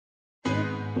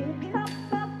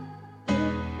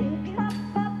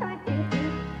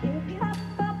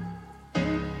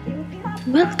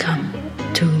Welcome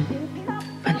to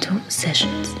fanThom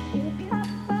Sessions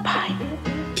by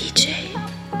DJ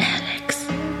Alex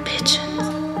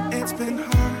Pigeons. It's been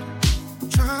hard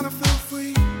trying to feel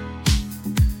free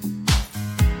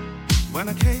when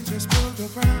a cage is built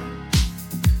around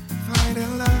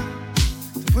finding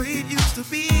love the way it used to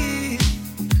be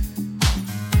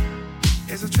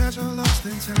is a treasure lost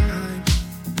in time.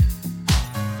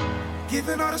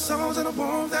 Giving all the souls and the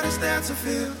warmth that is there to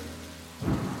feel.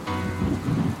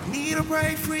 Need to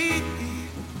break free.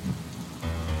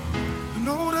 I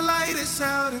know the light is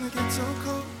out and it gets so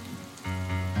cold.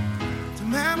 The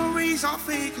memories are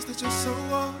fake cause they're just so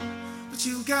old. But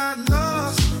you got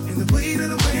lost in the way that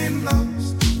the wind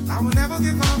blows. I will never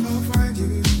give up, I'll find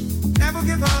you. Never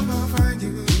give up, I'll find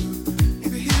you.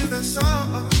 If you hear the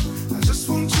song, I just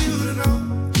want you to know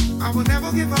I will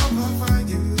never give up, I'll find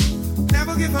you.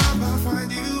 Never give up, I'll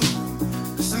find you.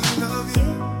 Cause I love you.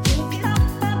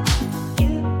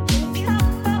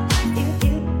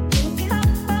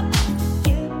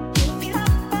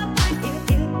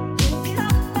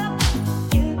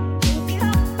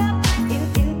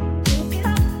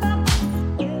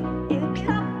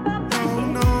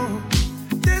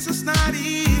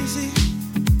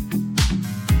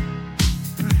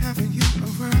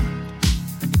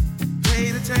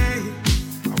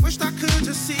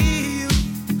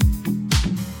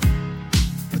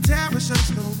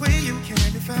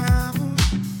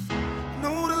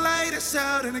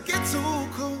 And it gets so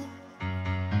cold.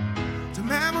 The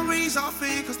memories are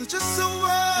fake cause they're just so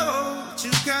old.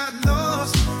 You got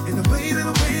lost in the way that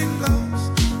the wind blows.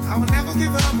 I will never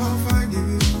give up, I'll find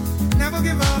you. Never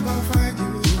give up, I'll find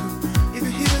you. If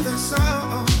you hear the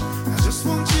song, I just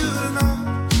want you to know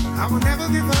I will never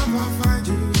give up, I'll find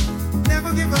you.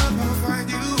 Never give up, I'll find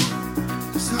you.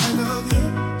 Cause I love you.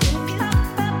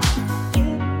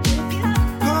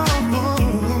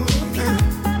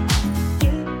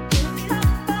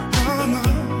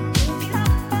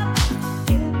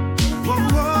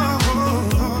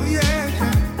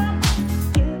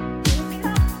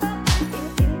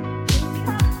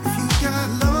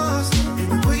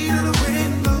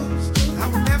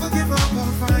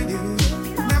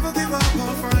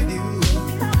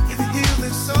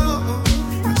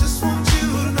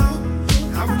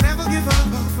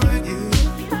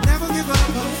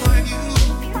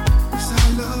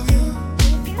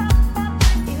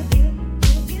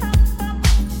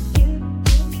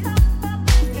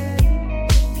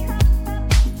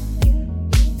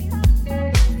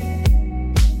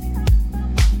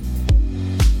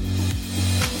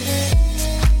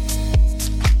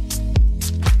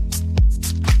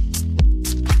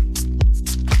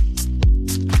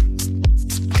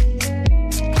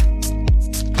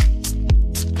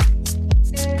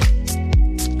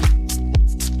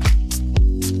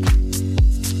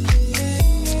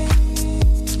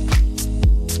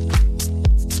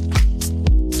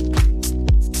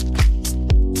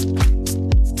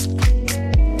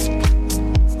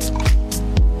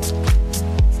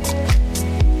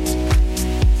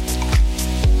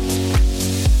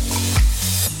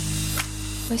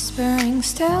 Whispering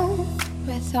still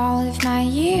with all of my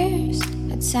years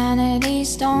at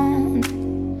sanity's dawn.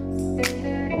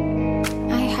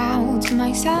 I howl to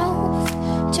myself,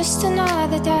 just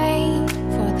another day,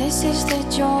 for this is the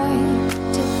joy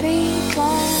to be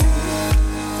born.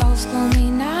 Those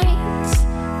gloomy nights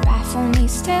baffle me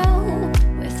still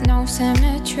with no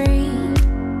symmetry.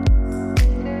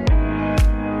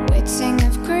 We'd sing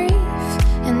of grief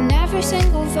in every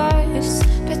single verse,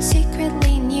 but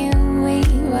secretly knew we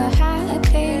were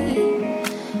happy.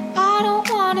 I don't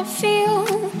wanna feel,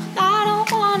 I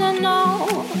don't wanna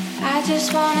know. I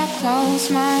just wanna close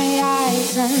my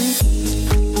eyes and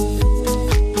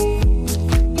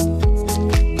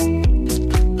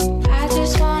I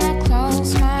just wanna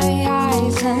close my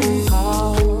eyes and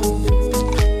go.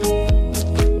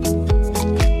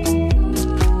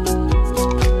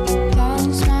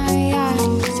 Close my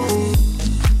eyes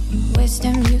and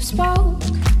wisdom you spoke,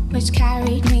 which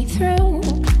carried me through,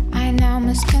 I now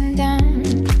must condemn.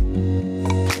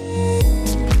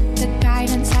 The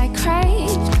guidance I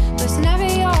craved was never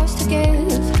yours to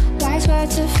give. Wise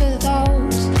words are for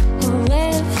those who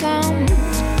live them.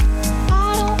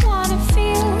 I don't wanna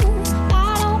feel,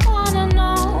 I don't wanna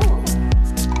know.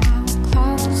 I'll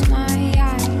close my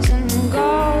eyes and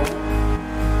go,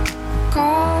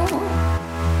 go,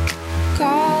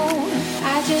 go.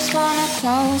 I just wanna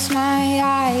close my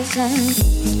eyes and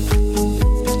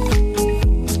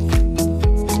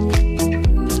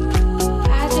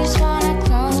I just wanna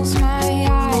close my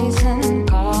eyes and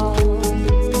go.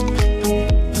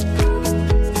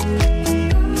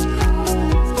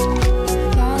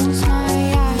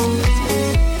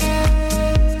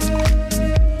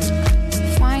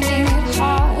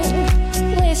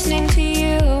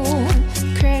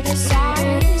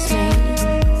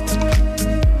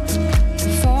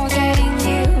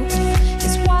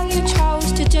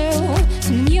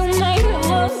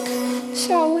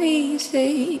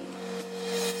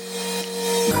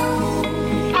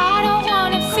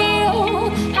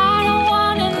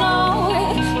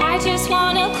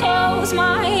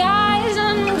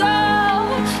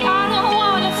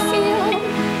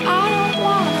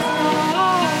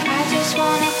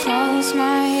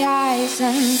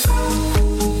 I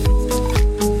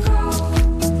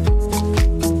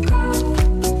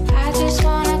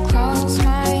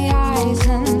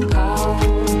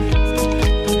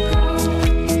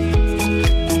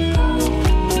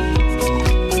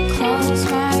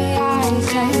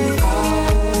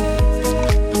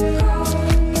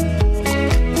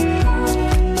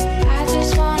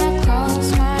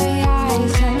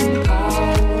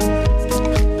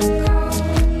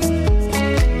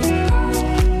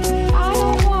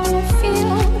don't wanna feel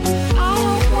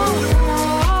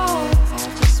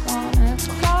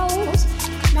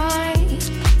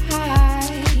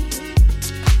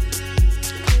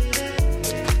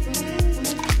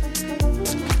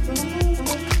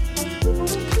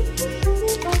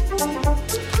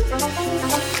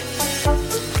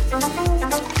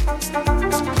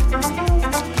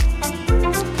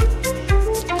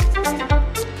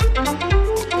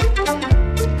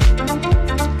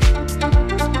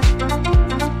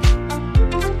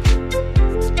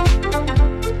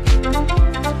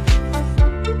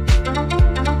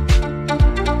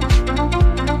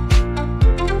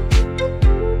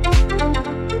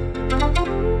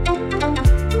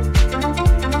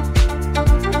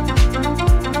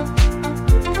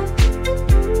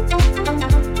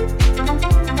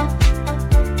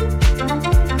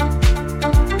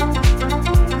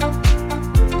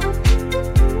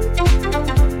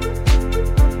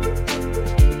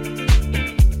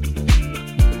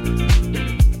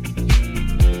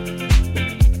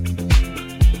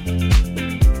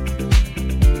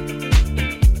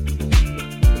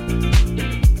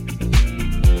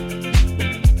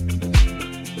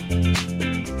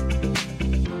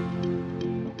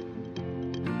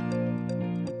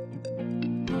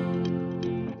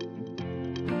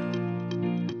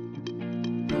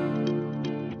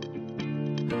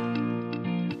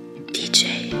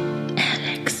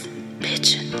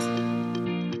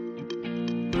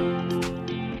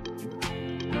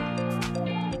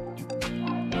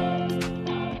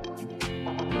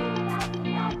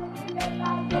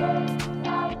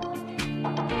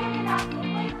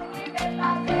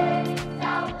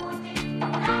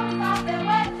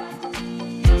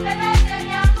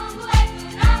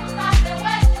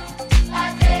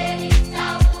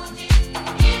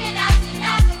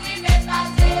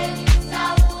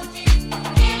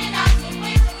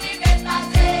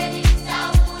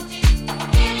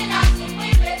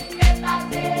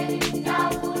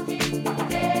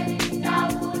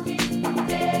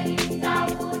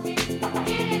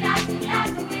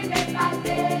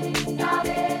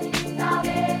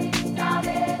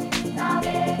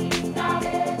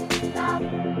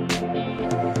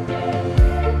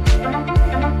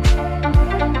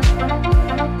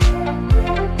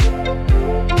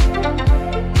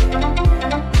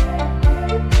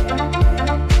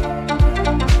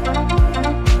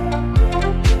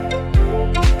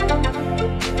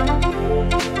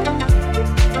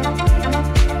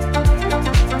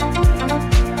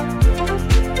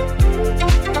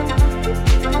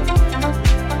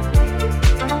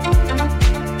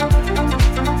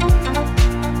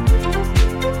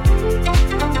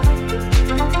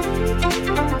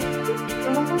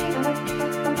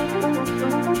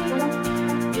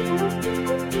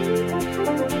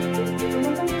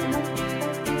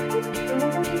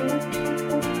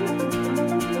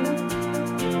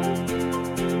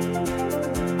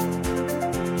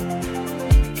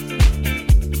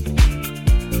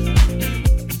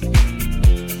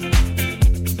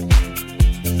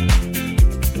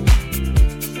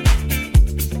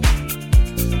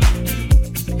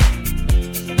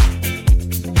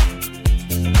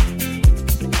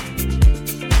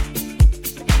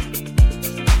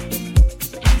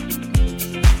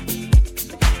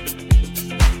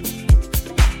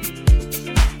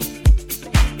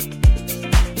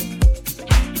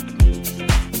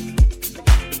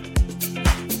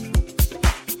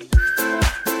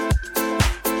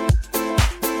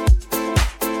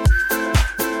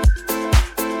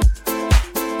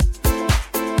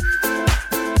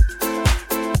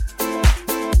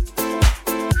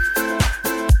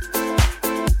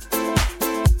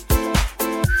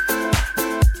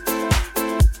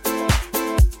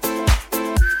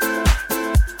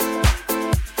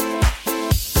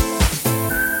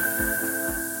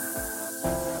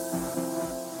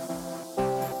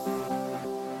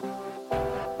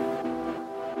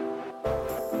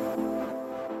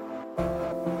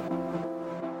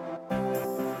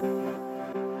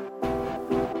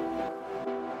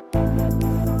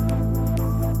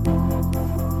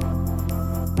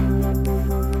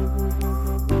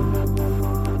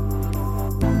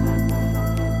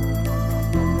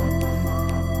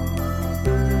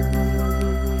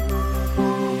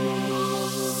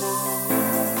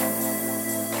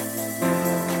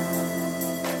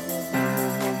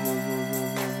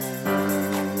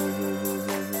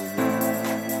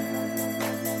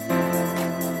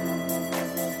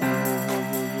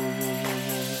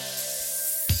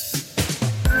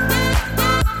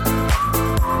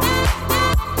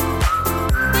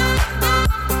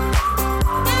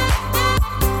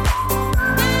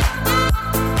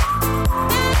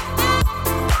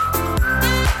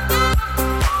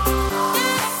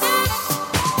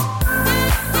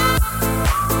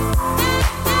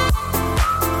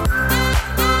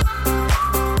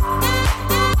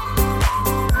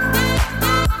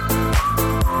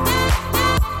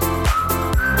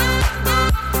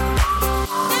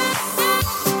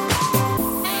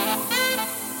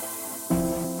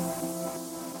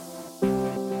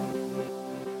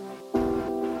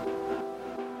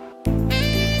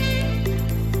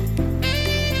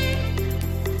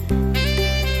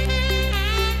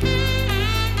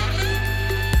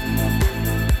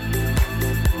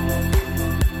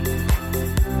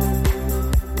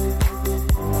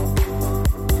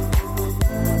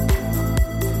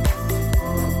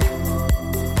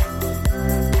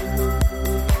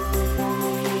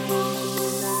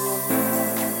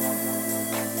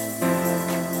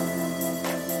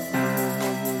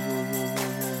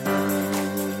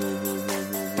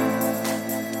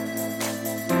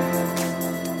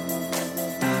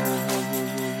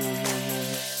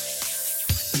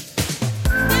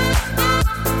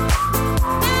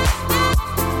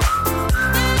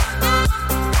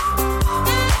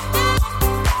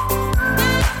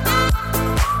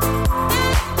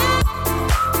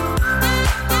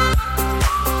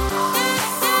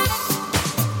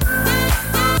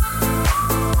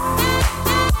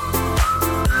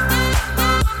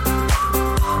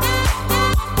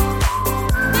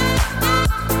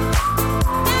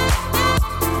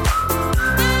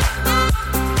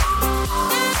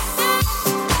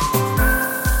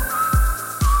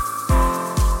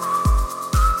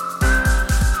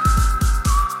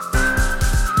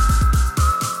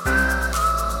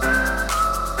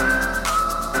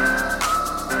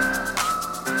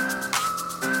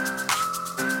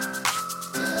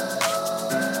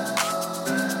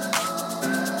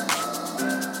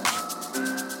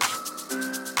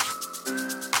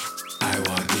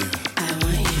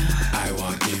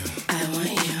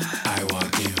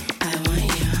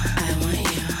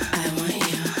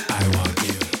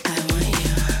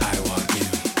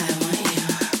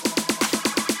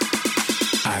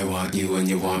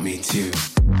to.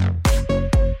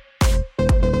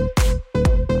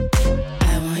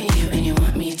 I want you and you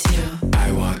want me to.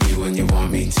 I want you and you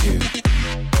want me to.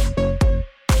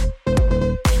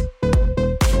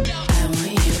 I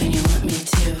want you and you want me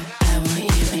to. I want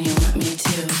you and you want me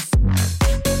to.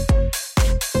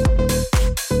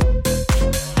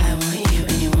 I want you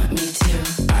and you want me to.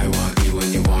 I want you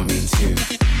and you want me to.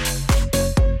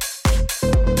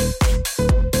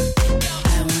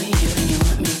 I want you and you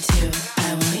want me to.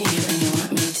 I want you and you want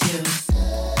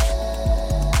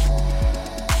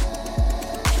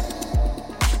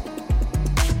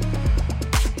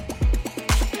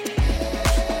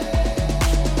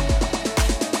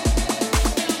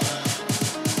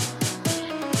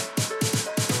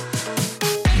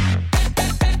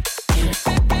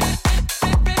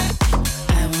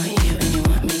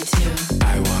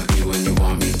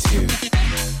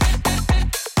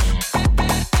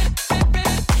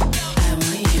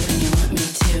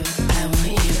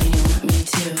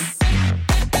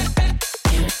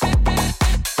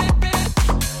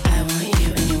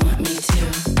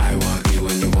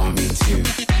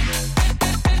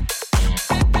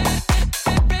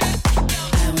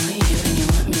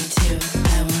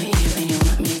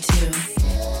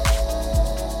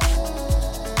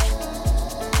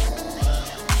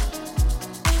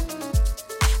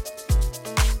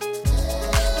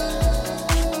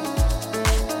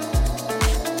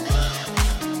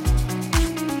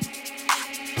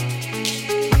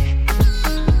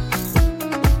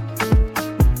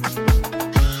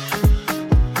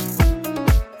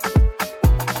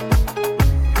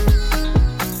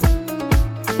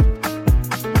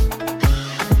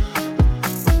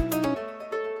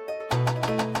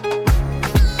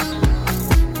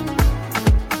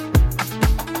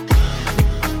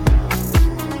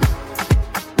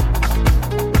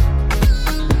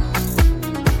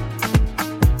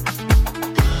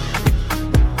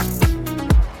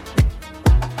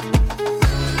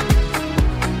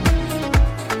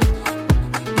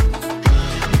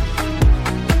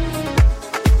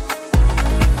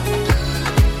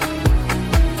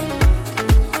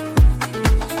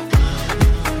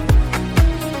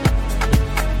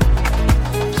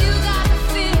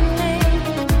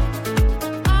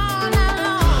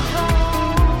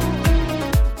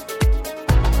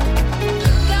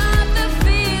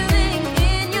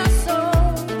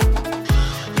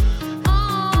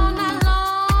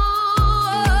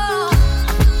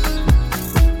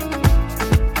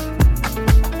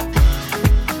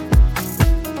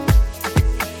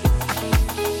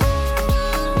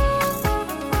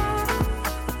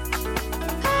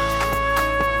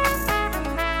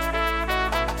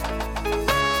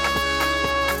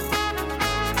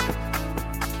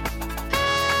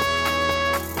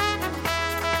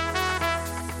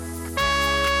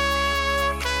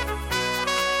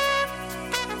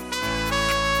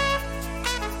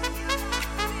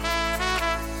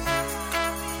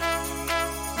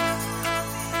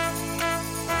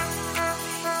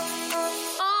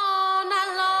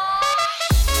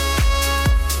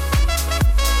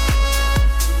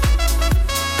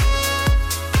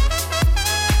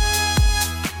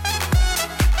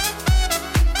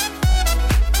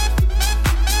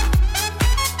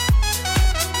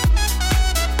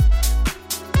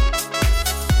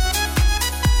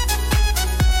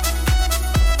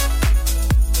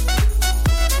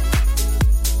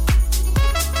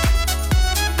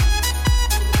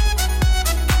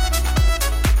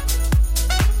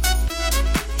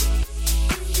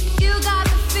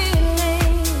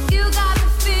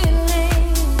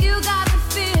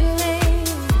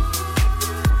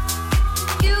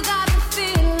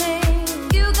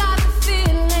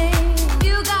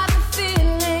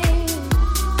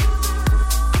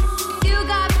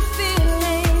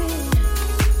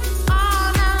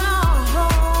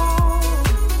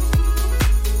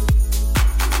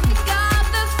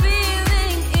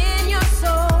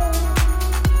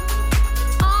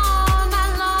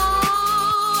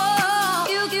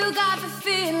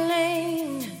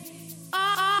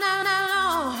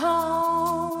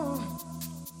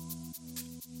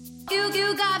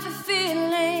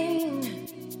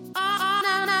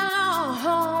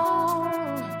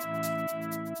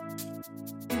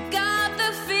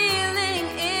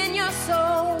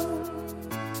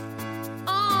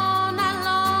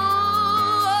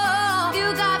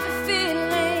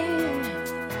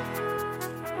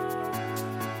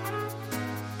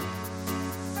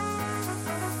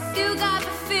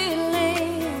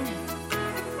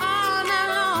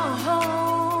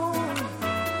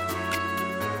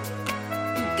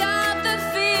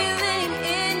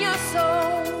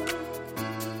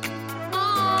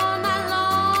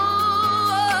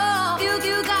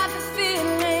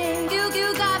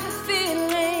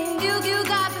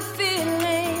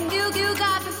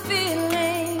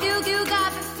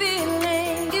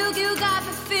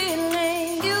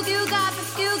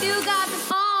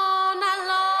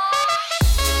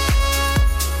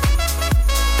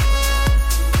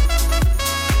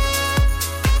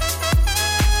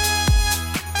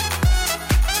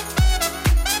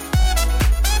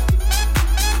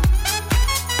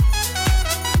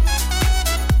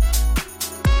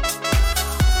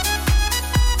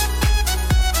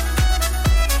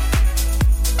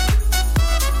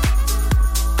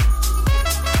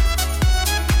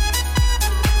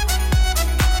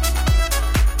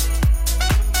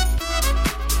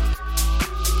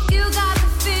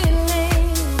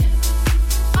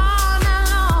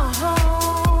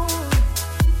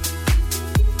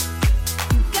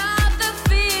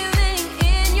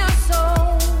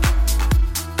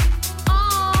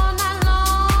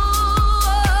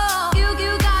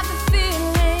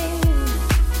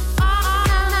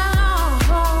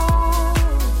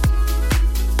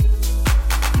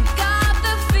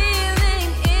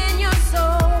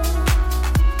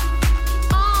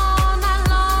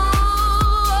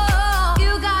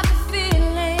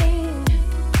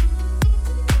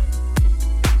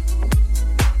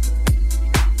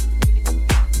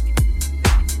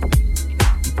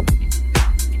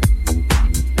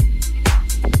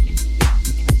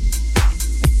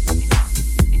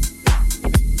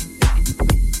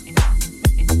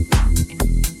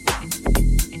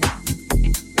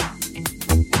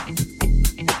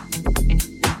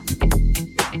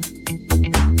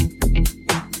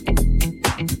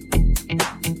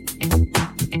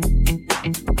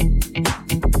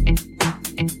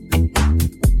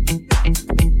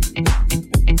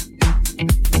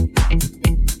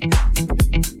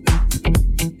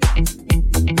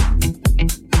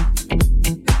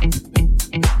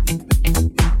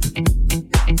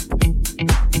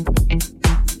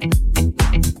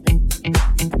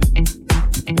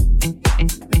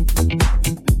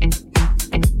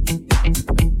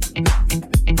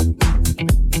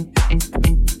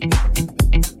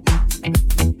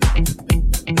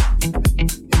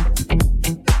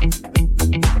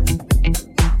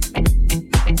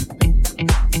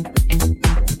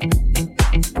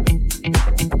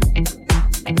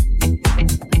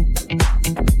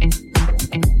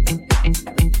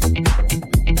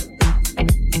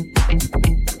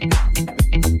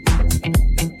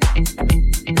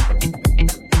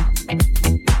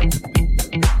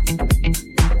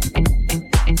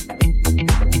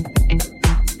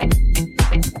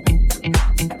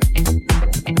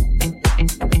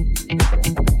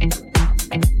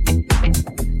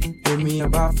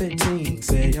 15.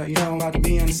 Said, yo, you know I'm about to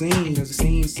be on the scene. Cause the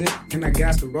scene's sick and I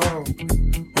got to roll.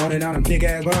 Running down them big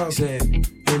ass balls. Said,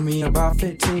 hit me about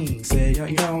 15. Said, yo,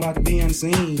 you know I'm about to be on the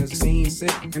scene. Cause the scene's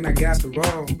sick and I got to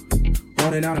roll.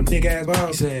 Running down them big ass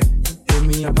balls. Said, hit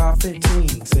me about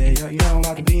 15. Said, yo, you know I'm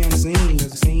about to be on the scene. Cause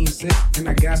the scene's sick and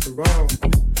I got to roll.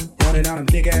 Running down them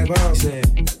big ass balls. Said,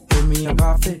 hit me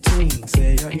about 15.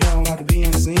 Said, yo, you know I'm about to be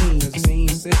on the scene. Cause the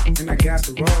scene's sick and I got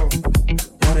to roll.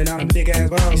 Running down them big ass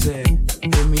balls. Said,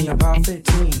 hit me about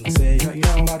 15. Said, yo, you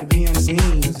know I'm about to be on the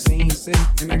scene. Cause the scene's sick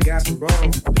and I got to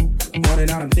roll. Running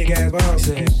down them big ass balls.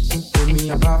 Said, hit me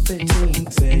about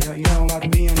 15. Said, yo, you know I'm about to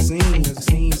be on the scene. Cause the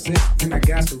scene's sick and I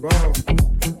got to roll.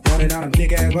 Running down them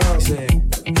big ass balls. Said,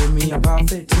 hit me about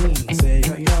 15. Said,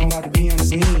 yo, you know I'm about to be on the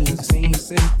scene. Cause the scene's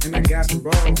sick and I got to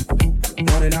roll.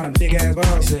 Running down them big ass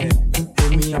balls. Said,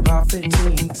 hit me about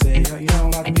 15. Said, yo, you know I'm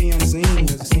about to be on the scene.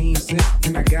 Cause the scene's sick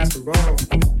and I got to roll.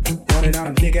 Running down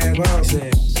them big ass balls.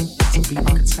 Said, so be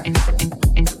architect.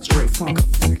 Straight funk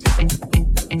effect.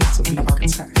 So be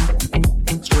architect.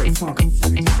 Straight funk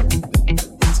effect.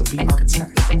 So be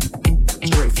architect.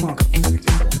 Straight funk effect.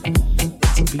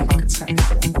 So be architect.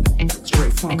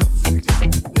 Straight funk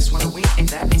effect. This one a week and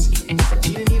that was it.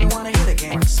 She didn't even wanna hear the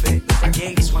game I spit. I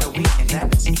gave this one a week and that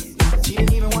was it. She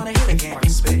didn't even wanna hear the game I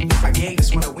spit. I gave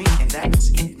this one a week and that was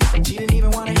it. She didn't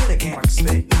even wanna hear the game I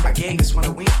spit. I gave this one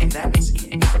a week and that was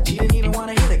it. She didn't even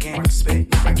wanna hear the game I spit.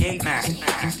 I gave nasty,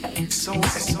 so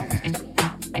nasty,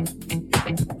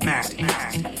 nasty,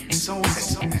 so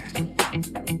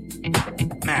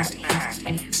nasty,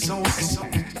 nasty, so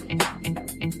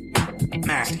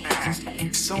nasty,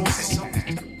 nasty, so nasty, so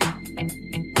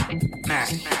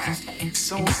nasty,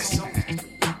 so nasty,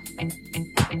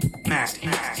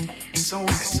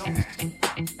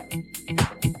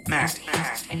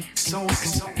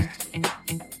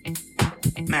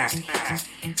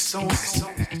 so nasty, so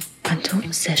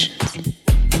fanThom Sessions.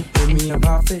 Hit me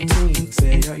about 15.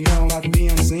 Said, yo, you know I'm about to be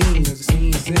on the scene. Cause the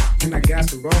scene's sick and I got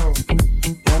to roll.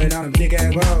 Running down them big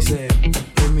ass balls. Said,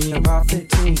 hit me about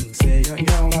 15. Said, yo, you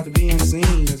know I'm about to be on the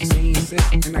scene. Cause the scene's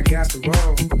sick and I got to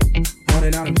roll.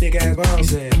 Running down them big ass balls.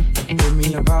 Said, hit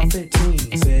me about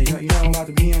 15. Said, yo, you know I'm about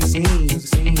to be on the scene. Cause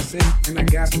the scene's sick and I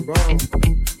got to roll.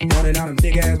 Running down them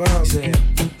big ass balls. Said,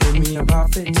 hit me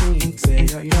about 15.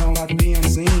 Said, yo, you know I'm about to be on the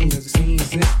scene. Cause the scene's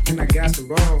sick and I got to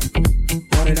roll.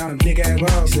 Running down them big ass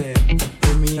balls. Said,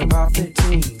 hit me about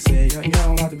 15. Said, yo, you know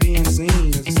I'm about to be on the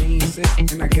scene. Cause the scene's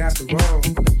sick and I got to roll.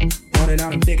 Running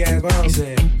down them big ass balls.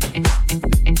 Said,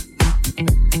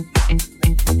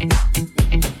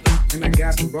 and I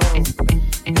got to roll.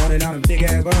 Running down them big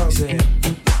ass balls. Said,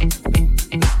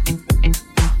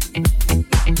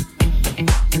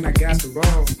 and I got to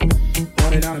roll.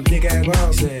 Running down them big ass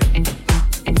balls. Said,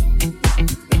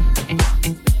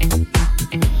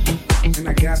 and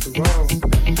I got to roll.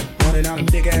 Running down them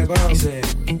big ass balls. Said,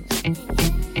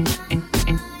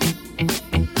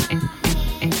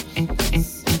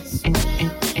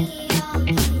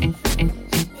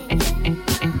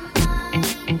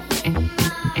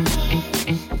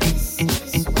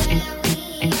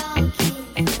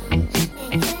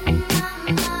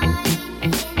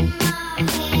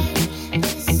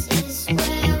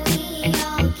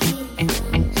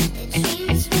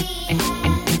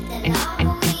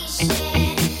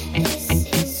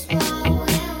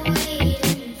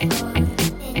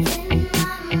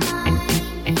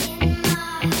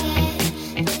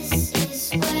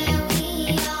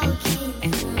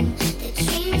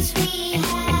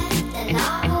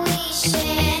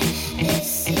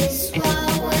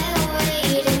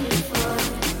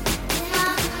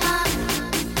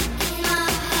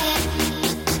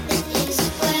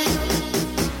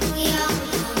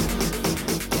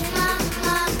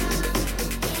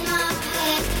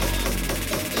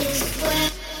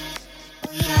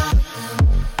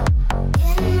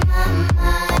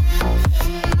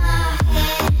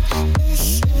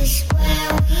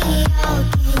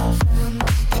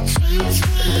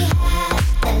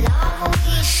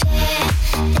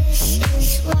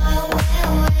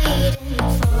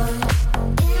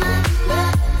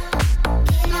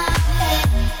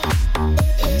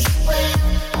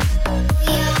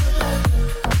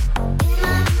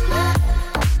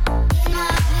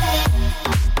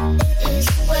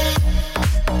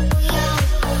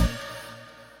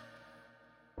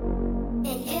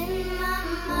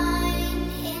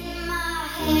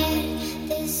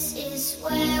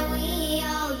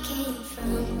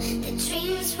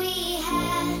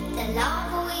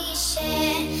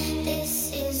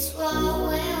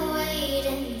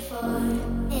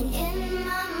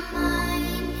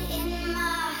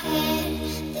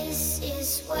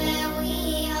 where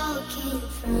we all came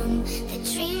from, the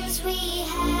dreams we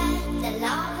had.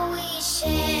 love we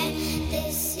share,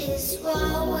 this is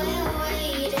what we're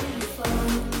waiting for.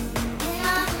 In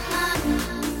my mind,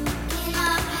 in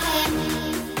my head,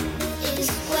 it is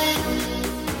where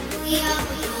we are.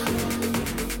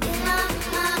 In my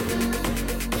mind,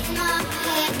 in my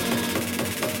head,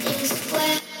 it is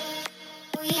where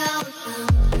we are.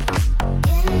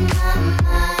 In my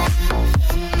mind,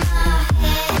 in my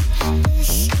head,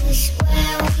 this is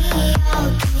where we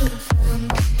all came from.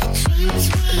 The dreams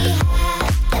we had,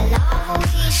 the love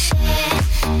we shared,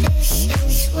 this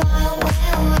is what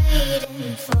we're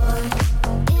waiting for.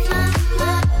 In my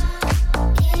mind,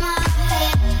 in my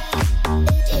head,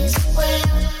 it is where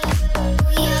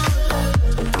we are.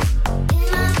 In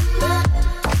my mind,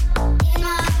 in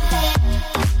my head,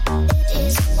 it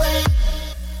is where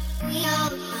we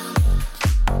are.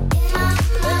 In my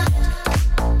mind,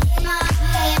 in my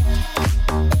head,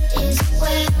 it is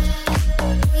where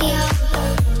we are.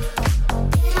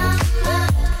 In my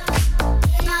mind,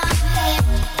 in my head,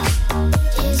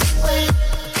 it is where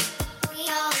we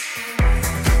are.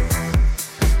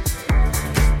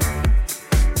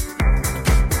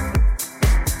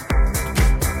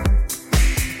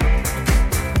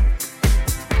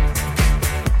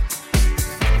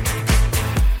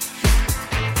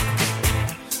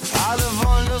 Alle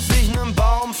wollen, dass ich nen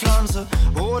Baum pflanze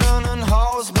oder nen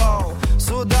Haus bau,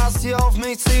 sodass sie auf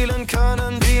mich zählen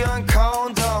können wie ein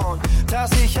Countdown.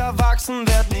 Dass ich erwachsen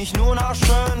werd, nicht nur nach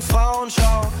schönen Frauen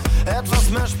schau, etwas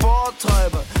mehr Sport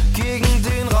treibe, gegen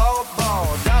den Raubbau.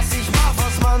 Dass ich mach,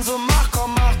 was man so macht,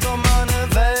 komm, mach doch mal ne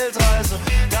Weltreise.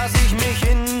 Dass ich mich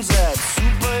hinsetz,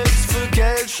 Super Hits für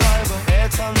Geld schreibe.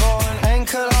 Eltern wollen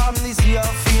Enkel haben, die sie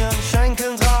auf ihren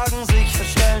Schenkeln tragen, sich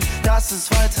verstellen, dass es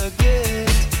weitergeht.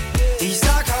 Ich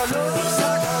sag Hallo, ich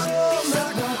sag Hallo, ich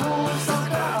sag Hallo, ich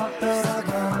sag Hallo, ich sag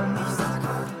Hallo, ich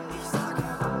sag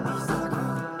Hallo, ich sag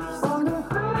Hallo. Und es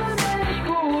fühlt sich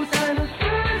gut, denn es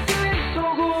fühlt sich so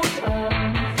gut an.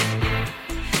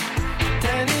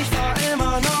 Denn ich war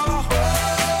immer noch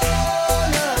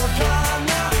ohne Plan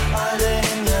nach all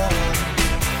den Jahren.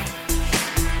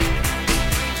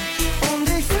 Und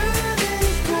ich fühl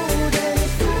mich gut, denn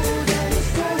ich fühl mich.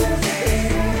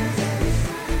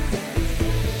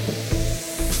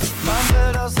 Man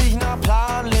will, dass ich nach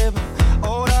Plan lebe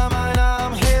oder meine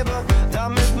Arme hebe,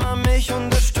 damit man mich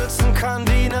unterstützen kann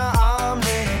wie ne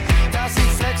Armlehne. Dass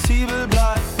ich flexibel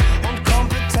bleib und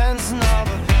Kompetenzen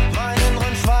habe, meinen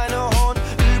inneren Schweinehund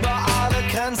über alle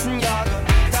Grenzen jage.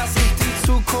 Dass ich die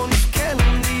Zukunft kenne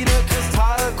wie ne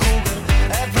Kristallkugel,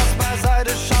 etwas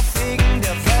beiseite schaff wegen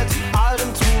der Welt und all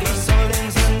dem Trug. Ich soll den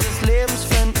Sinn des Lebens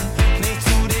finden, nicht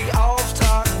zu dick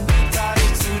auftragen, da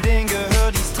ich zu denen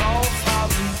gehör, die's drauf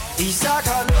haben. Ich sag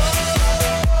Hallo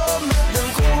mit nem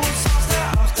Gruß aus der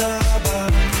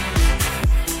Achterbahn.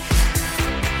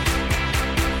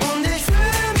 Und ich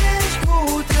fühl mich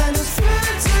gut, denn es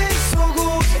fühlt sich so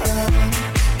gut an.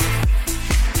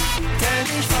 Denn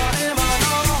ich war immer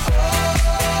noch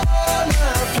ohne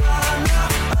Plan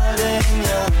nach all den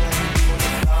Jahren.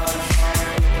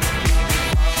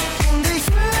 Und ich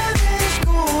fühl mich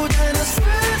gut, denn es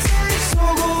fühlt sich so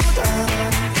gut an.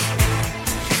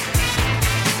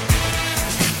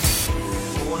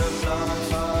 Ohne Plan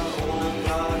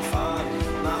fahren,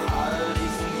 nach all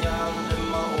diesen Jahren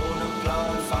immer ohne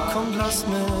Plan fahren. Komm, lass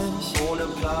mich. Ohne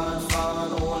Plan fahren,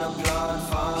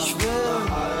 ich will.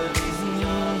 Nach all diesen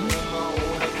Jahren immer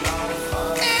ohne Plan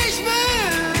fahren. Ich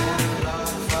will. Ohne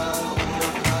Plan fahren,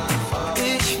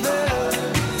 ich will.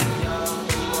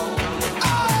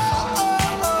 Oh, oh,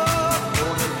 oh.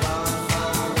 Ohne Plan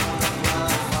fahren,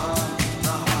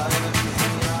 nach all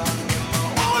diesen Jahren immer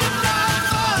ohne Plan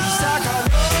fahren. Ich sag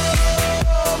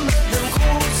Hallo mit nem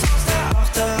Gruß aus der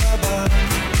Achterbahn.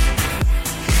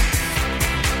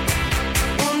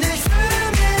 Und ich fühl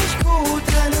mich gut,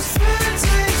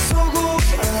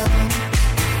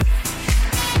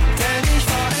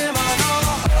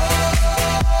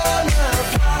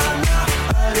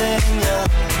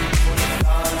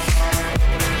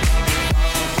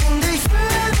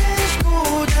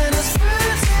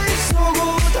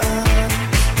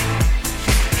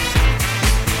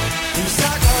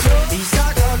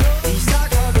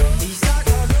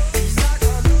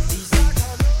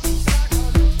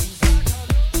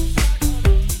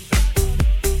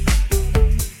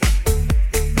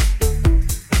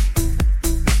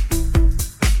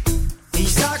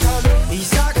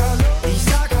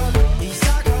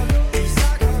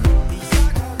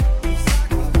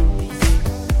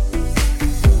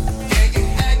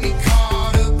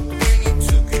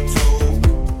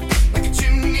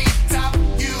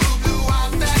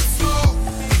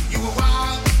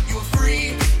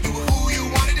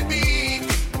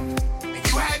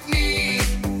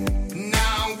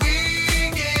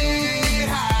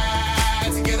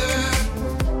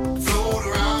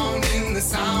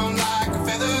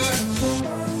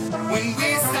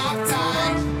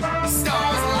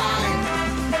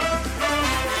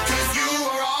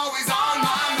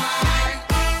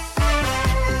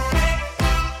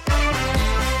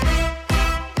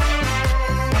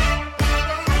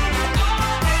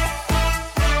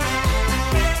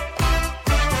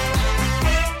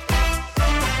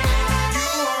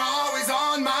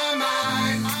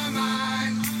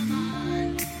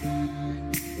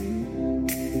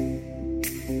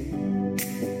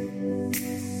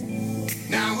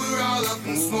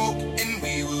 and smoke and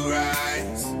we will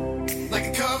rise. Like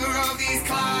a cover of these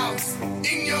clouds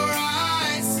in your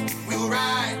eyes. We will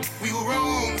ride, we will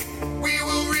roam, we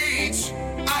will reach.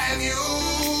 I have you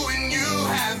and you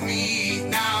have me.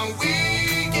 Now we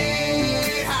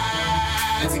get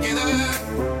high together.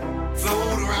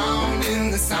 Float around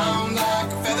in the sound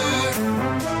like a feather.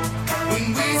 When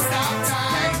we stop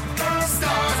time,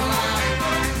 stars align.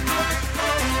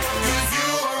 'Cause you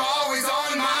are always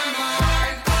on my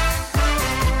mind.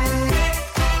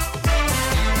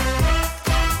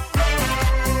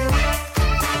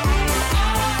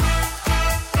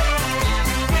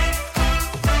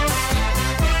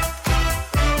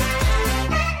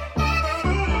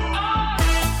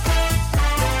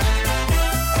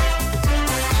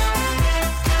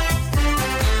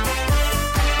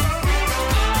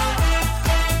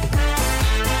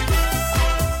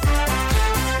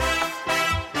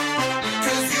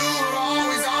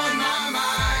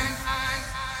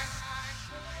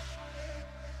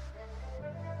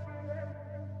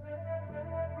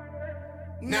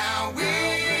 Now we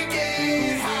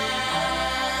get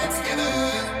high together.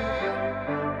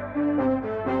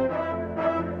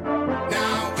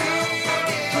 Now we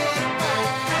get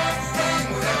high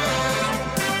together.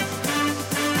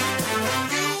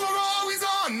 You are always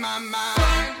on my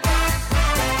mind.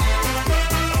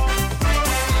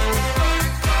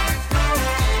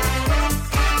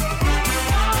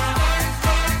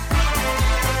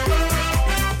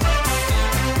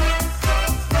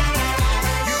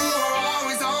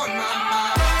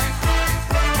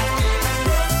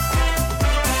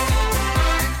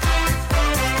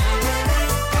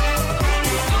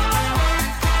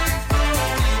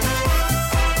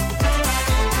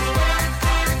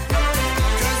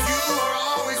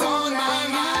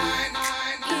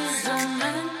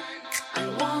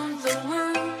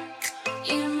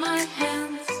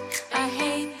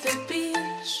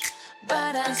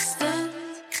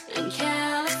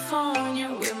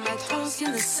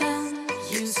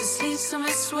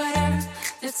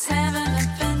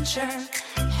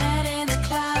 Head in the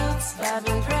clouds,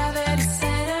 vibing gravity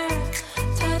center.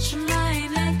 Touch my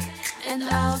neck and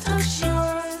I'll touch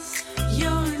yours.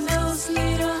 You're in those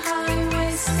little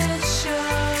high-waisted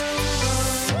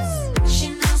shorts. She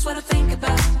knows what I think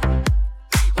about.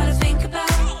 What I think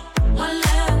about. One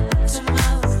love, two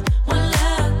mouths. One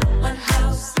love, one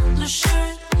house. No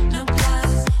shirt, no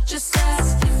blouse. Just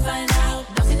ask to find out.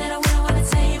 Nothing that I wouldn't wanna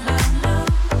tell you about, no.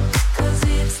 'Cause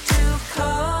it's too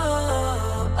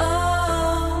cold.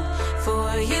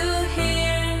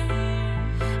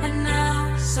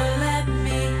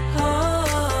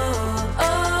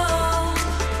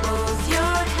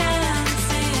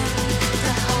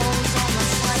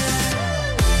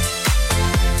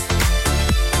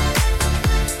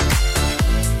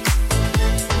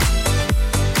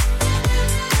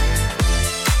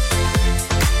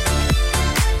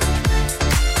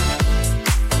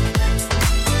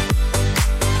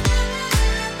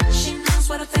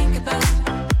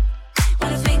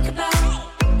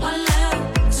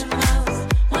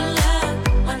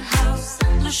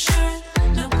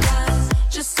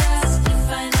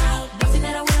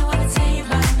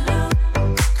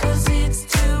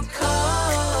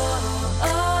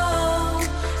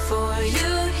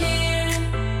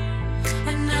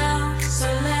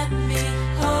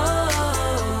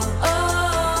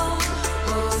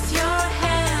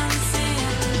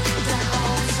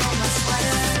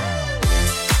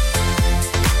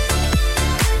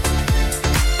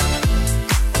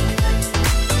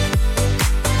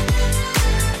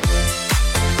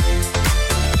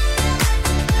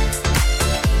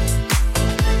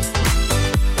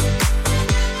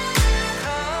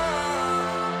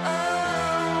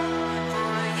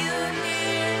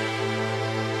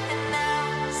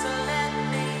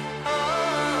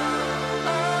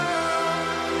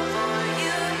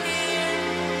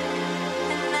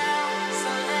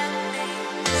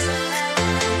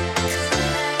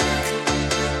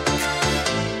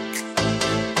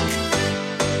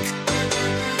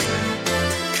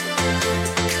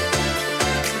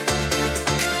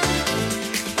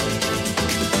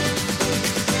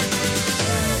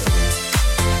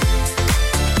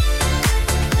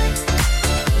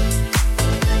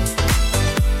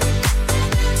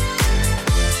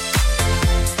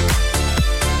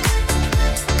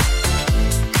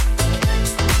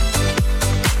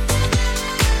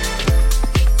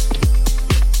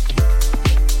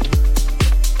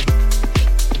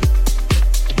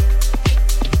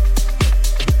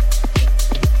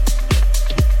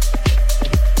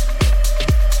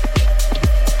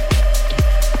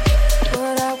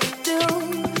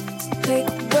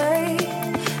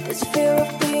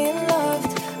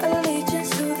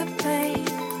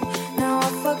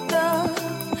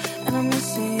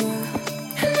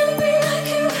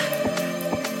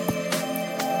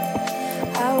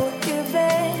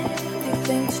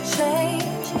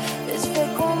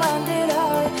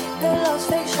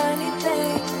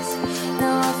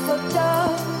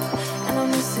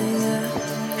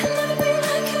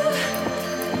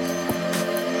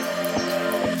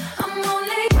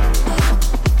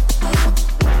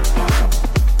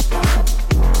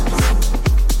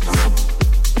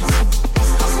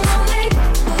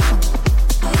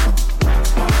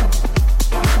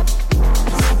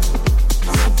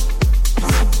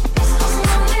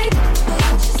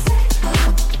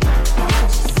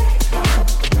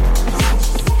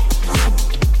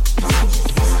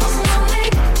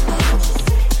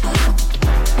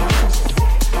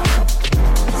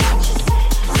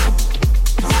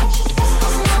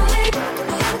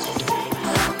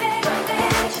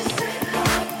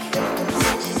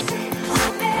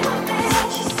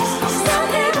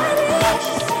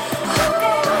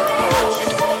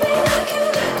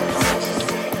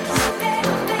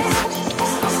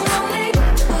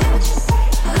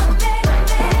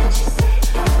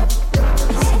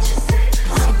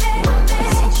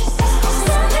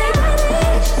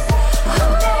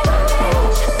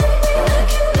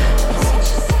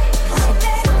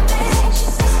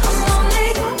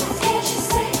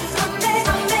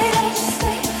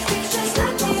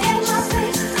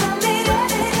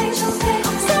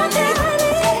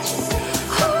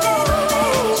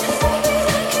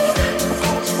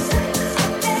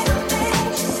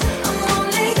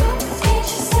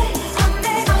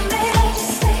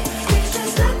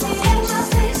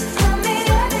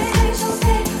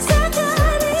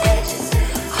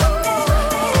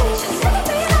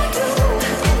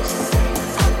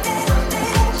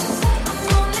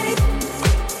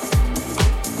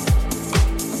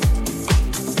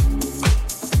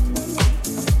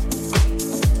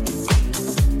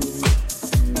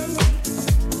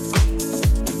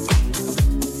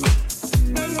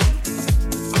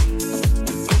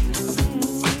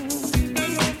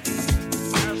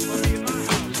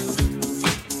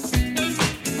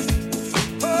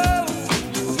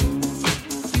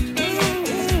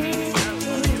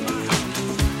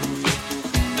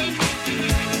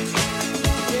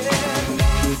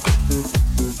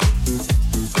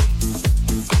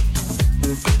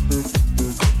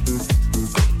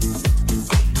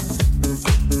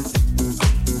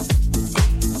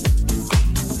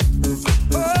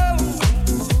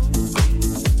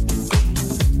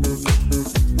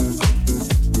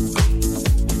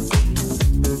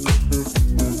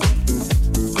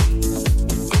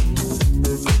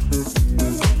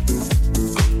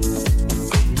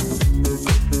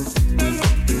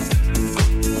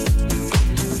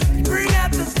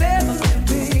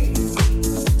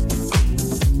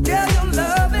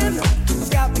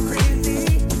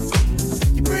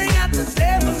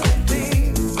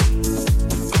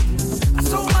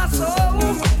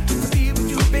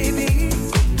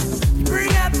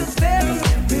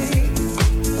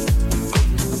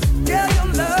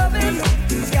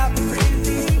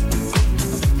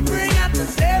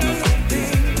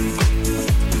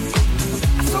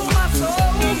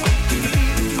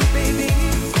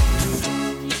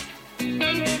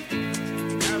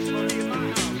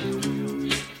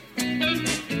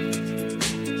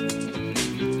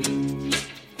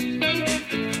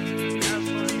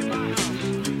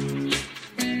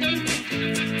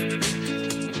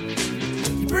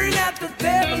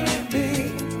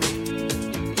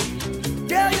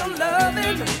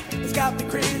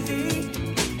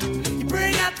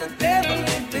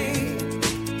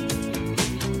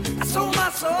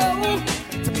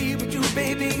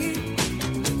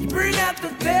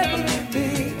 devil in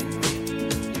me.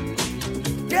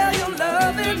 Girl, your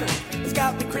loving has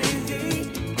got me crazy.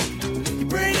 You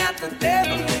bring out the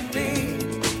devil in me.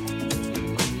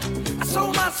 I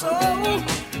sold my soul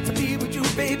to be with you,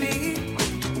 baby.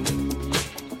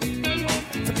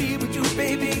 To be with you,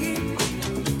 baby.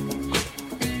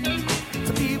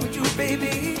 To be with you,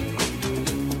 baby.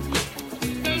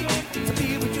 To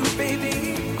be with you, baby.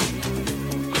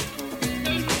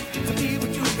 To be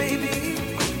with you, baby.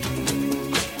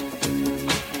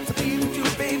 To be with you,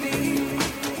 baby.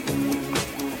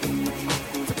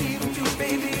 To be with you,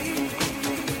 baby.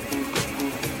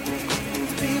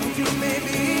 To be with you,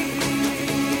 baby.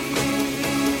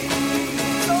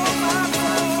 So my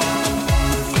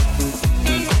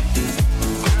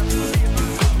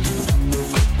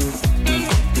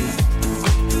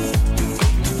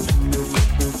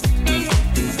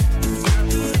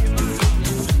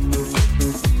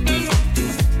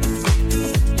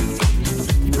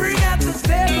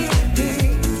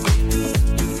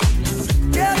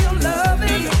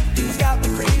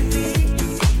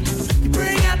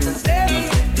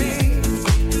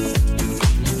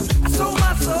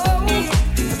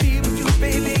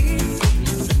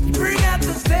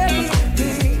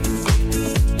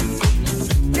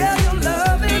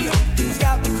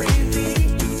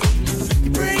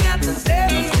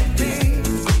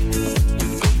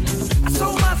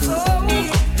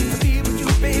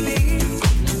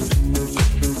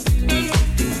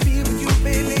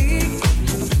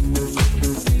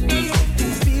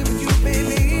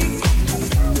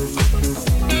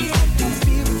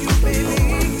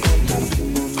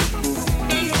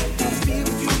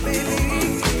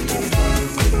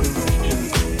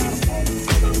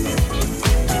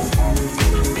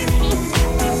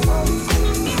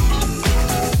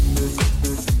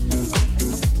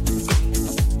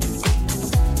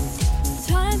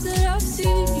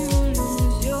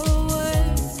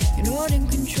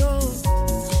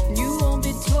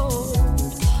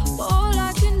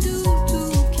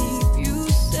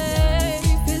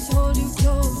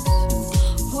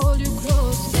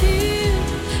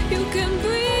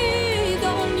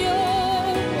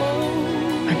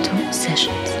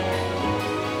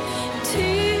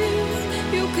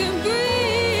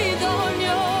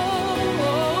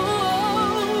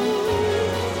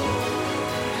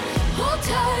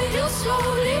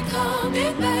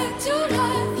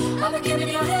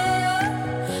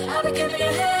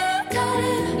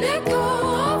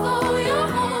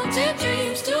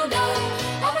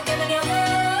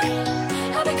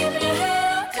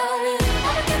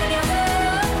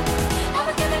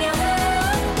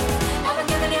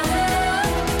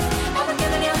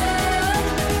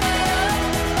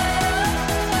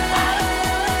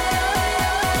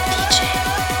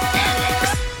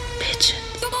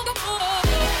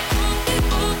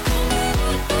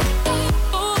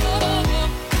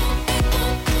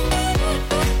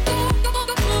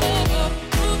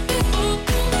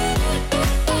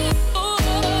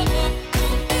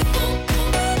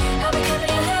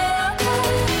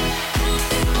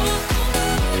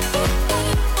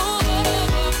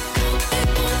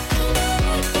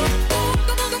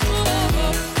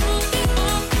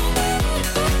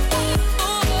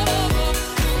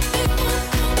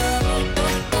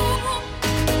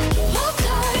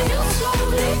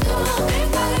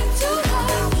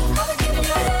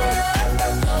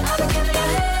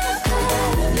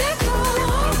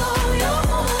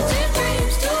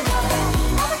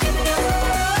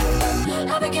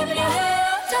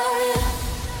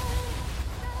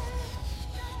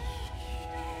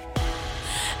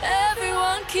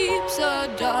keeps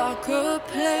a darker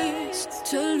place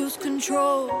to lose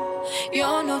control.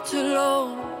 You're not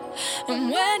alone.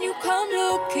 And when you come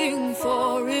looking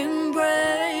for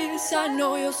embrace, I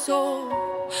know your soul.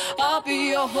 I'll be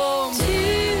your home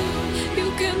till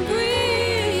you can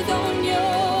breathe on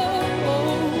your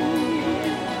own.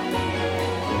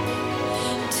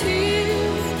 Till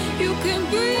you can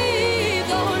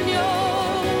breathe on your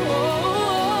own.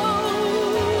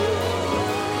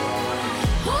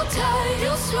 Hold tight,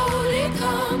 you're slowly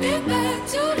coming back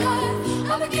to life.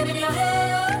 I'll be giving you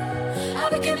hell,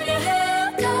 I'll be giving you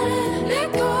hell, darling.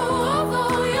 Let go of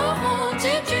all your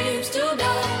haunted dreams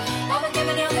tonight. I'll be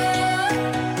giving you hell,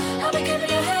 I'll be giving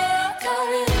you hell,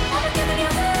 darling. I'll be giving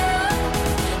you hell,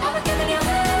 I'll be giving you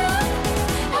hell,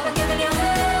 I'll be giving you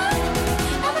hell,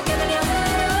 I'll be giving you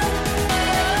hell.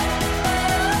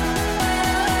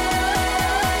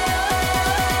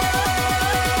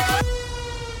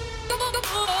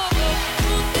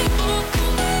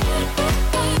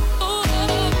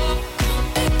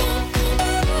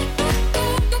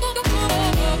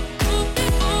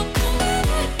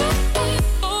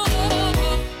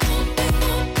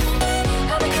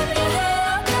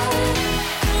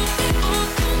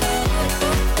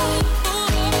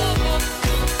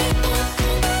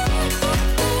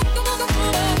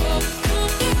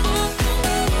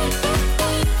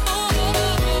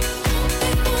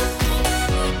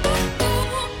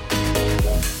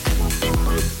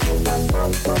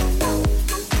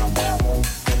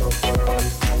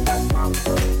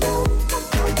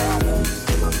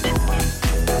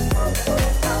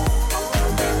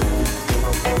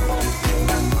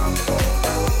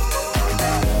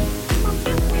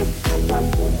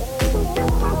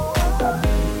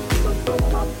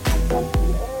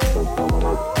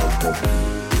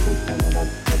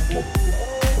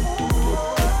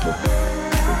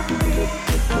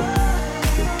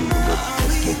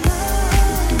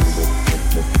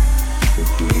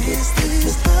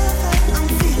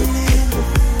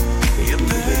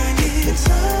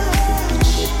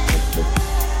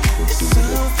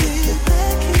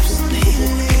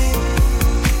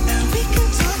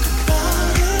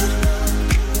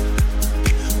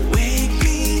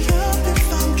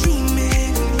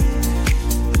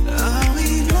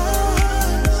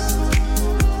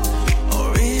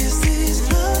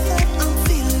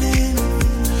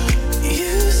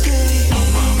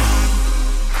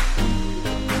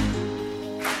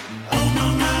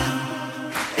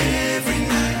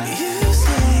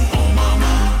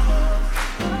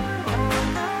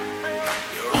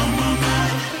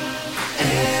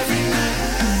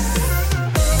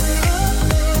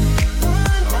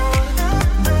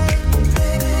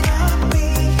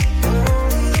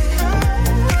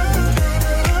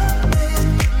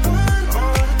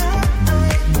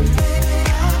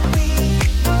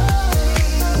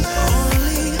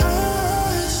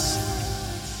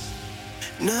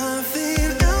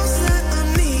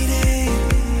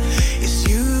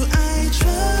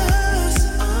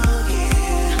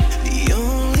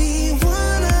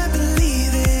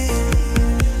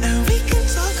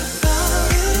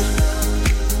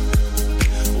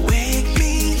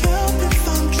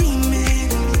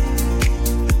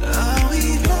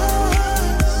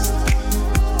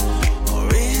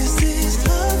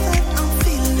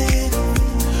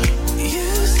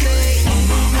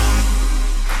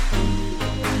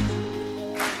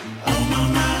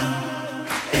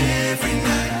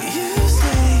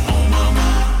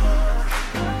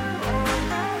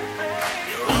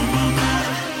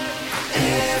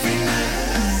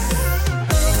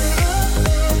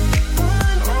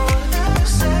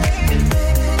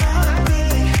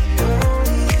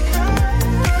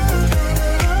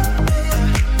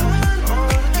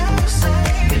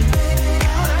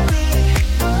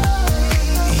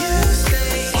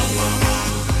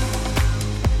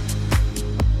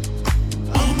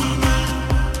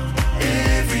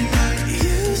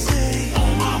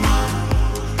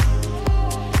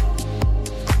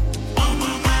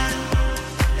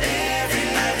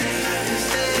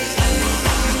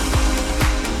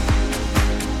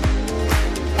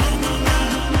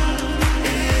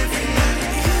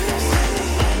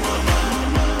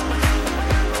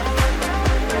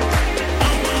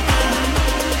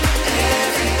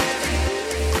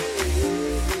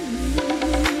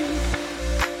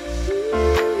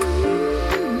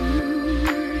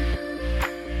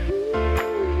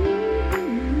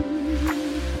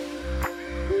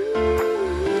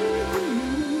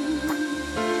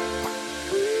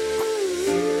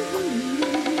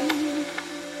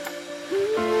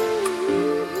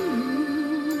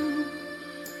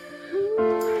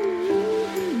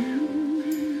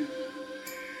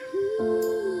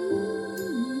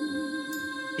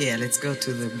 Yeah, let's go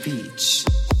to the beach.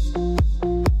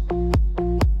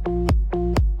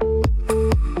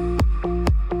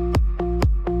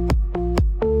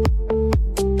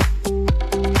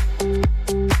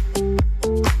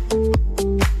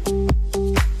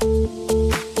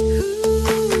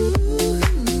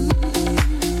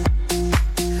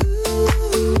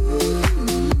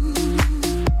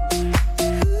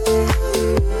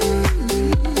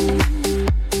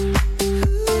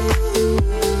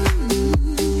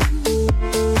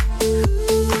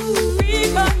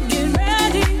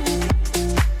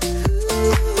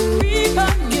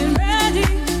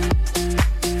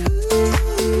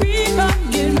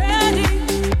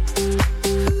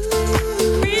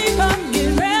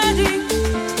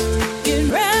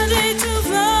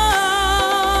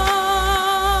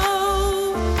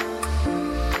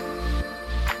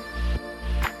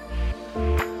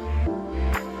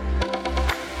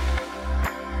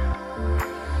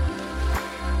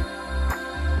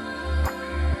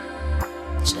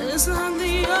 Just like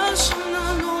the ocean,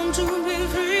 I long to be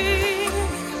free.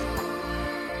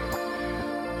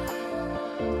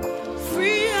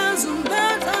 Free as a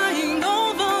bird flying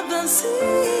over the sea.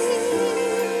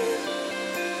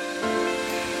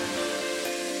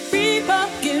 People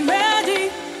get ready.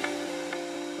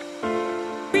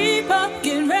 People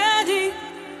get ready.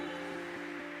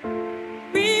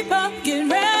 People get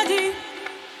ready.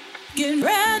 Get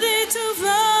ready to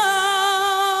fly.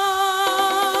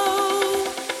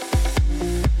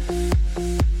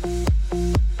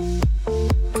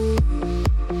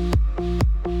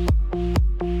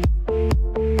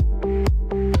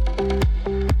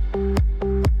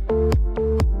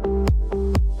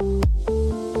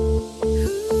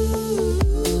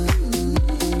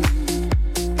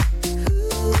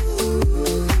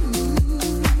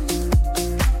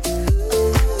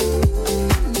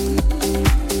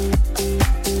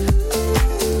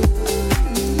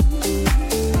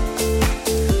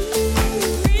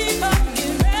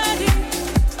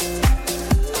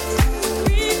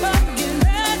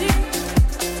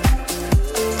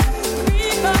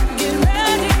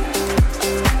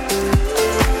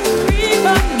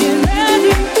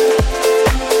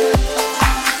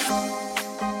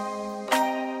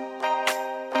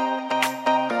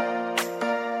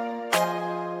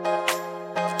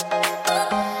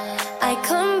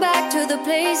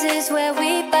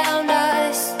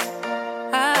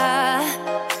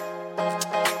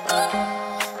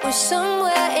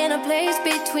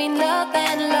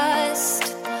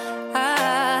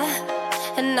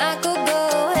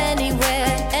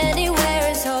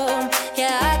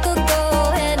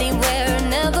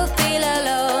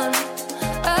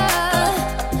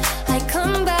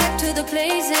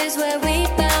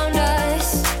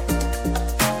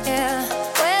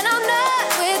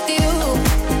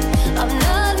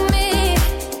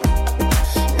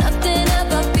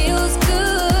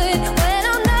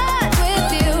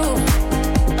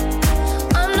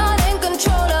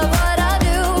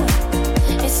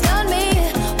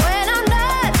 When I'm not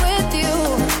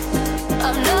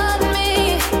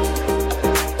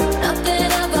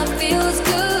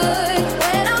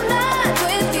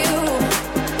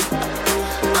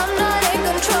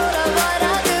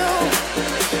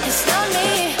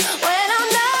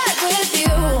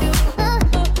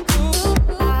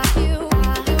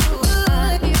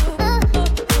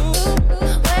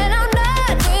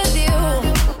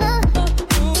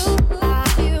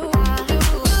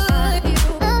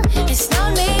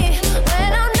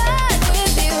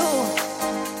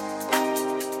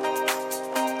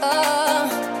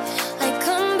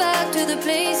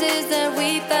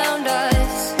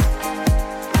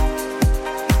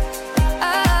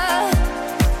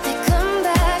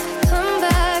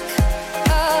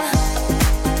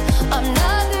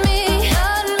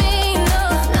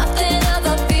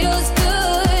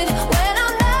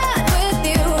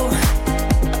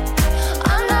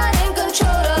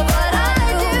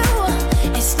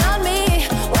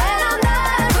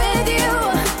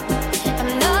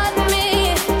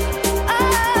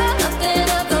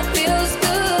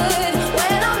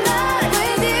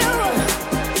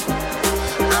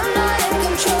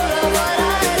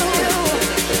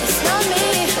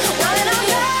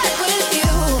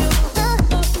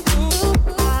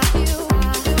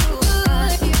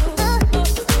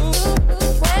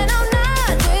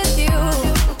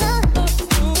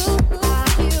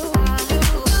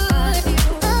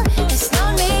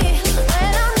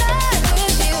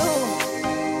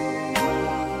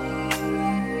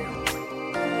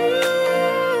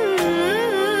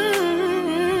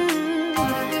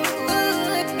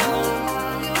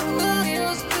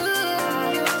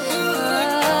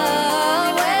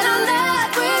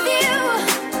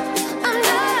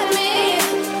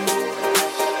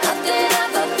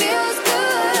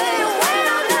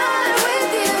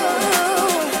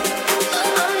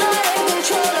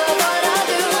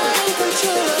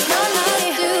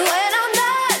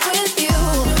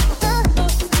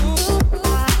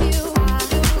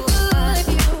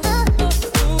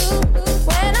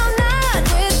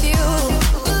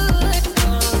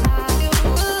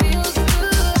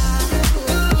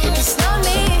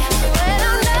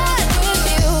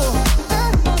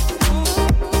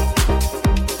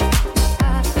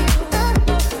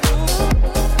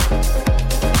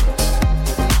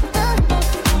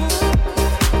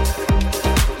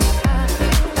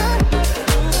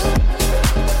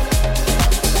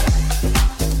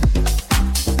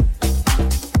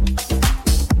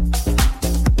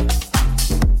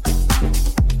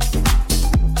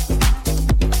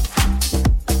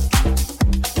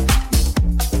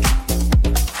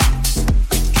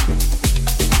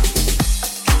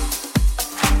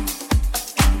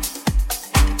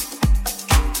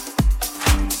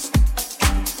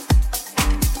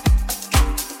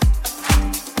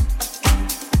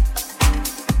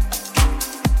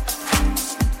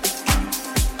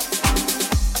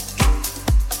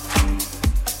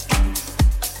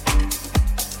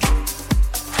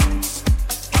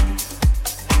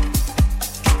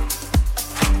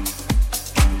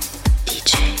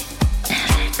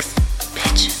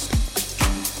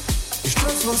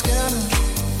lassen uns gerne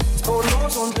ins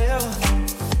Bodenlose und Leere.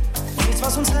 Und nichts,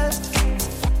 was uns hält.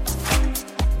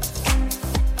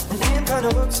 Und nehmen keine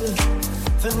Rücksicht.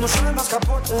 Finden nur schön, was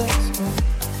kaputt ist.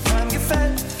 Und einem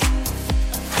gefällt.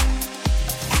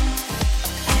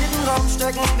 Jeden Raum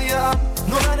stecken wir ab.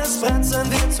 Nur wenn es brennt,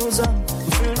 sind wir zusammen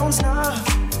und fühlen uns nah.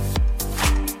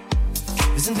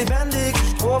 Wir sind lebendige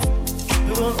Strophen,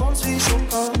 berühren uns wie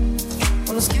Chopin.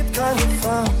 Und es gibt keine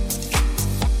Gefahr.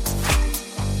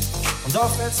 Und doch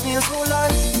fällt's mir so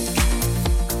leicht,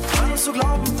 an uns zu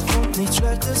glauben und nichts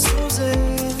Schlechtes zu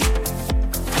sehen.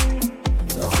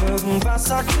 Doch irgendwas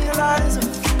sagt mir leise,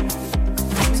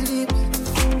 wenn du sie liebst,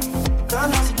 dann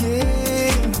lass sie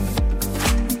gehen.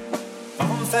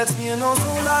 Warum fällt's mir nur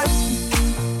so leicht,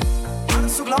 an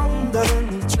uns zu glauben, darin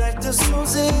nichts Schlechtes zu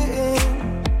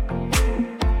sehen.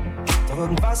 Doch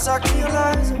irgendwas sagt mir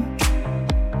leise,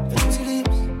 wenn du sie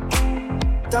liebst,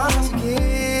 dann lass sie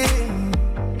gehen.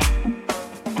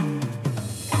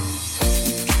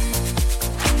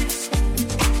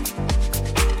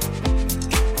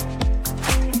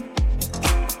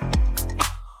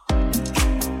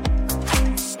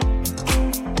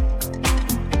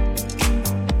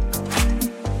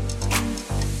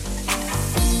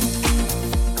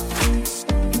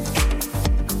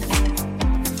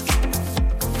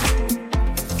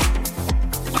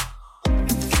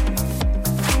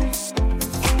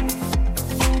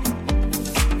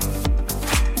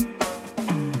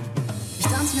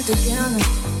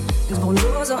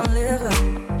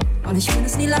 Und ich bin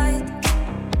es nie leid,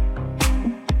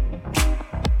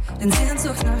 den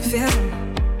Sehnsucht nach Fernen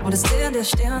und das Sehen der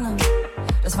Sterne,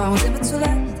 das war uns immer zu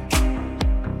leicht.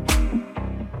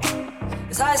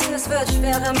 Das heißt, es wird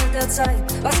schwerer mit der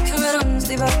Zeit. Was kümmert uns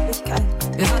die Wirklichkeit?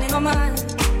 Wir waren die Nummer 1.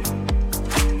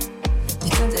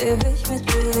 Ich könnte ewig mit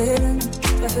dir reden,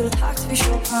 dreiviertel Takt wie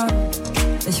Chopin.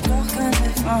 Ich brauch kein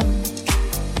Refrain.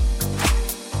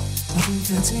 Warum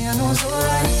fällt's mir nur so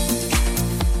leicht,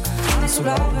 zu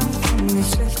glauben und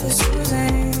nichts Schlechtes zu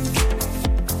sehen.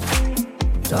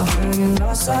 Doch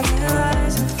irgendwas sagt mir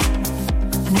leise,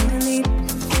 wenn du ihn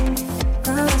liebst,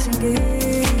 dann lass ihn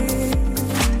gehen.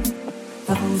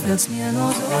 Warum fällt's mir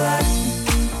nur so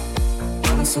leicht,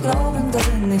 an zu glauben,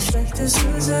 darin nichts Schlechtes zu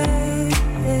sehen.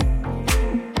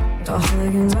 Doch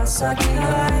irgendwas sagt mir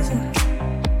leise,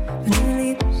 wenn du ihn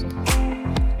liebst,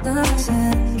 dann lass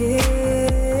ihn gehen.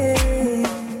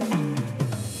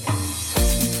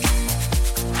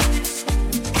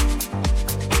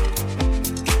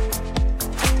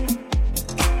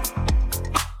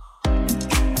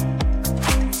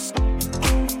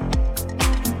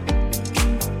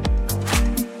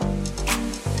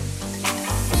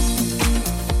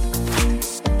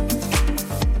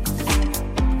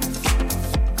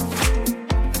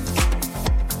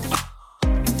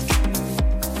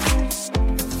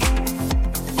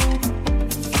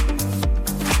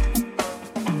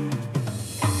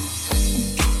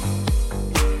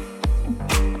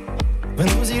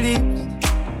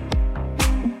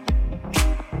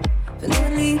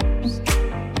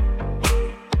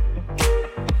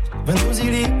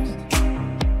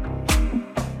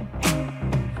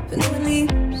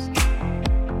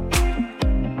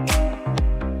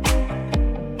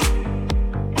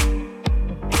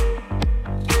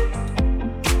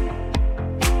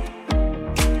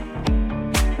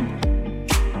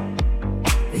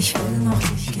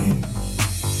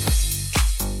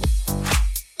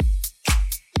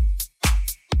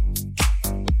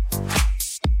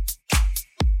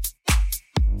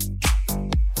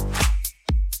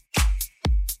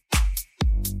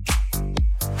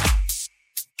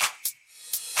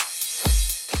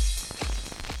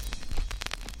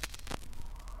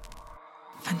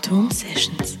 fanThom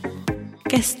Sessions.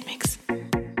 Guestmix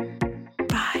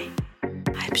bei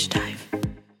Halbsteiv.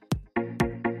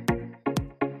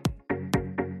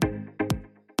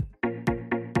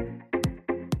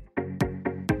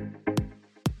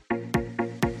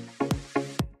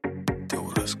 Te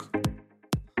urăsc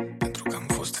pentru că am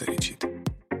fost fericit.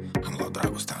 Am luat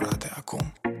dragostea în rate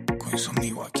acum, cu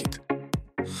insomniu achit.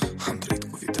 Am trăit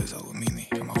cu viteza luminii,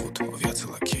 am avut o viață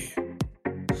la cheie.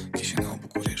 Chișinău,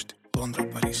 București, Londra,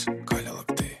 Paris, Calea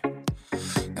Lactee.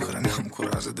 Ne hrăneam cu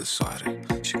raze de soare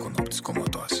și cu nopți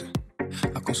comodoase.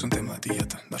 Acum suntem la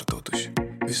dietă, dar totuși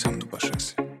visăm după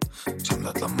 6. Și-am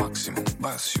dat la maximum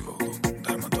bas și volum,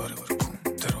 dar mă doare oricum.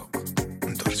 Te rog,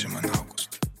 întoarce-mă în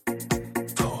august.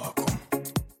 Fă-o acum.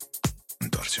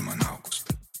 Întoarce-mă în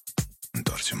august.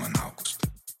 Întoarce-mă în august.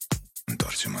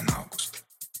 Întoarce-mă în august.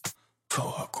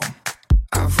 Fă-o acum.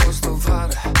 A fost o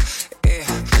vară,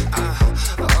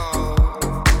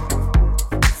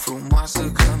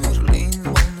 frumoasă ca Marilyn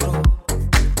Monroe,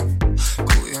 cu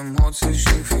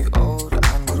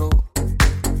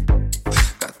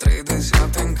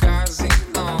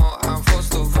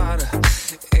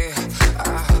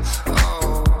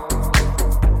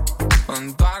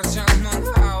Întoarce-mă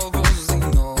în august din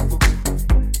nou,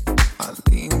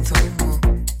 alintă-mă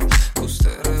cu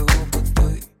stereopul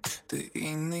tăi de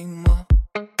inimă.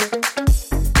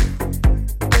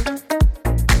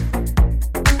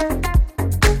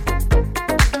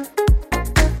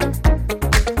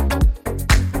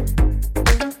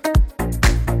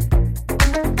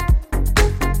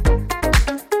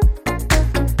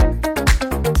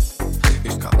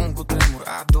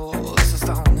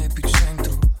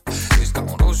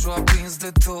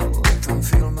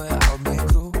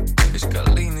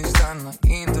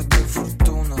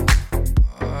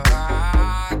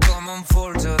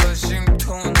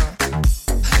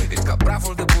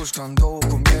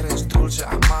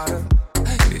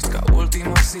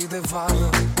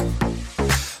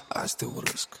 Azi te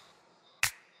urăsc,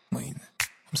 mâine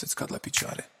am să-ți cad la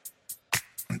picioare.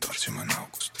 Întoarce-mă în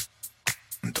august,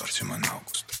 întoarce-mă în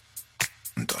august,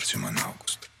 întoarce-mă în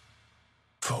august.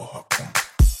 Fă-o acum.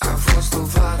 A fost o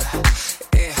vară,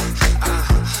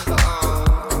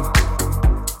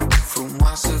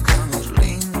 frumoasă ca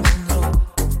Merlin Monroe,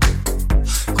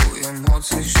 cu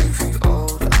emoții și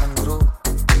fiori angro,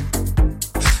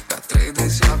 ca 3 de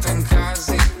seapte în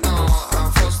casino.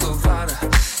 A fost o vară,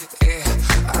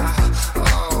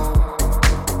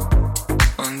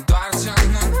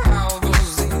 întoarce-mă în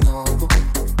august din nou,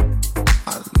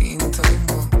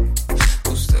 alintă-mă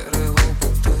cu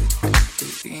stereopul tăi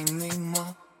de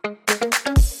inimă.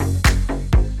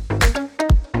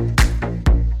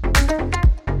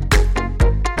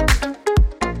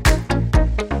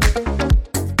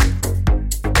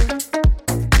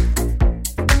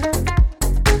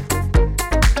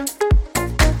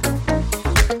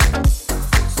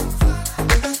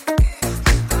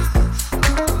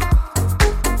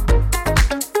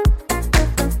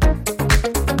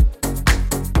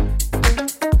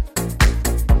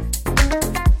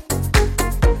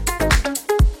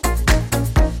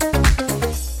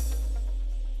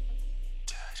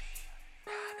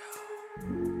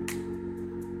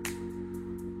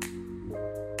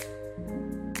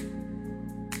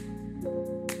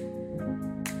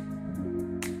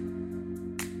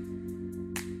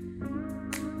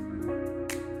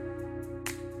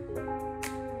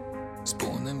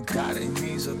 Spune-mi care-i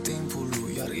miza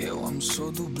timpului, iar eu am să o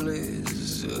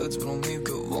dublez. Îți promit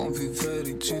că vom fi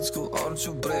fericiți cu orice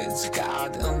preț.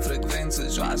 Cade în frecvențe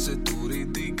joase, tu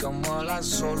ridică-mă la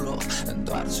solo.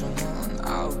 Întoarce-mă în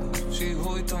august și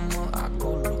uită-mă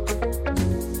acolo.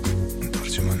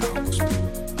 Întoarce-mă în august,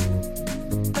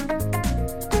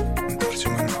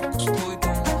 întoarce-mă în august,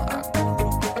 uită-mă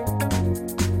acolo.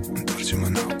 Întoarce-mă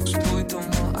în august,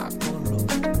 uită-mă acolo.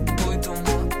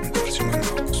 Uită-mă, întoarce-mă în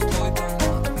august, uită-mă,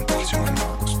 întoarce-mă în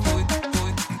august,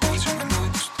 întoarce-mă în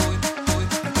august,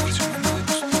 întoarce-mă în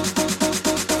august,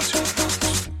 întoarce-mă în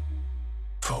august.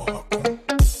 Fă-o acum.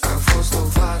 A fost o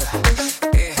vară,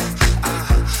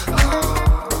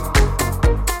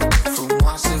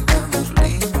 frumoasă ca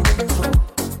Merlin Monroe,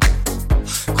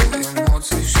 cu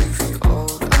emoții și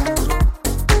fiori angro,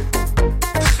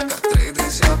 ca 3 de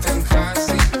seapte în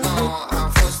casino. A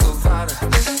fost o vară,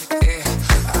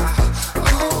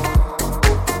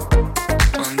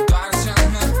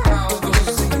 întoarce-mă în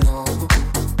august din nou,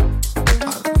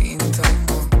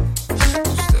 alintă-mă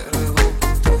cu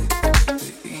stereopul tăi de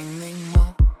inimă.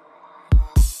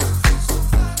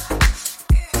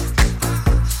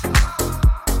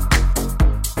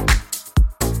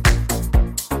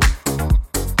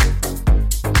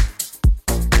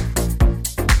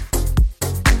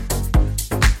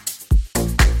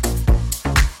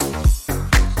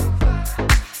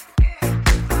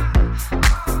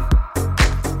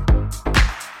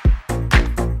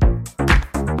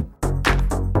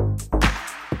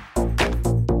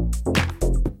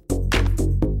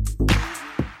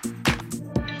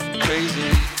 Crazy,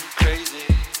 crazy,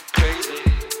 crazy,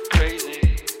 crazy,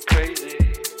 crazy,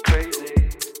 crazy,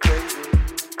 crazy,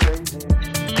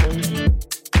 crazy,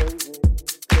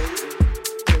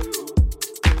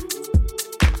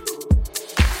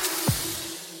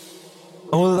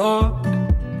 Oh Lord,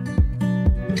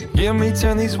 hear me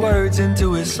turn these words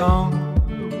into a song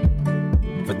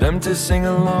for them to sing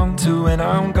along to when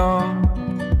I'm gone,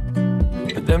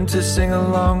 for them to sing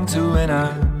along to when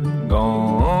I'm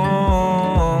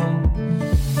gone.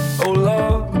 Oh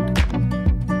Lord,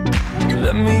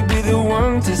 let me be the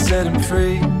one to set him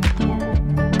free.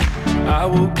 I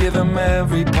will give him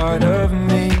every part of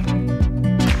me,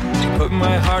 put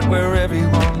my heart where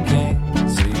everyone can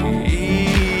see.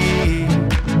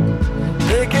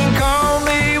 They can call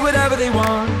me whatever they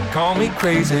want, call me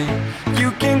crazy.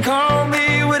 You can call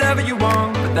me whatever you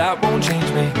want, but that won't change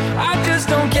me. I just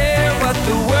don't care what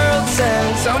the world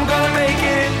says, I'm gonna make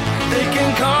it. They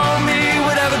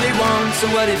So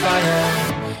what if I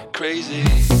am crazy,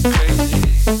 crazy?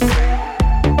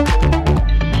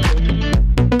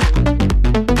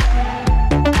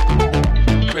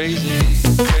 Crazy,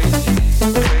 crazy.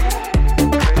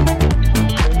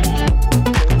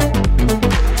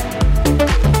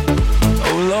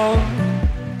 Oh Lord,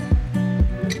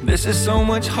 this is so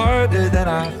much harder than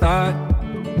I thought,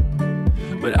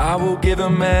 but I will give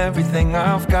him everything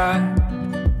I've got.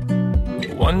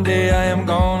 One day I am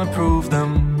gonna prove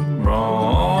them wrong.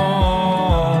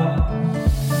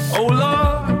 Oh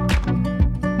Lord,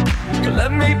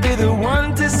 let me be the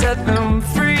one to set them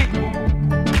free.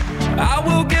 I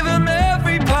will give him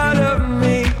every part of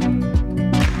me,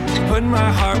 put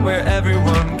my heart where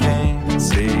everyone can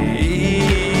see.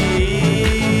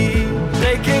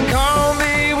 They can call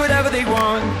me whatever they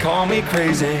want, call me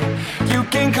crazy. You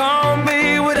can call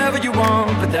me whatever you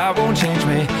want, but that won't change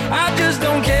me. I just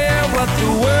don't care what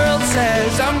the world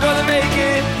says, I'm gonna make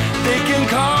it. They can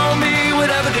call me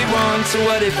whatever they want, so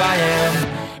what if I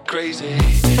am crazy,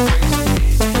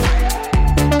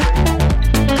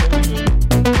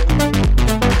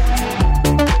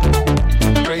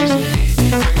 crazy?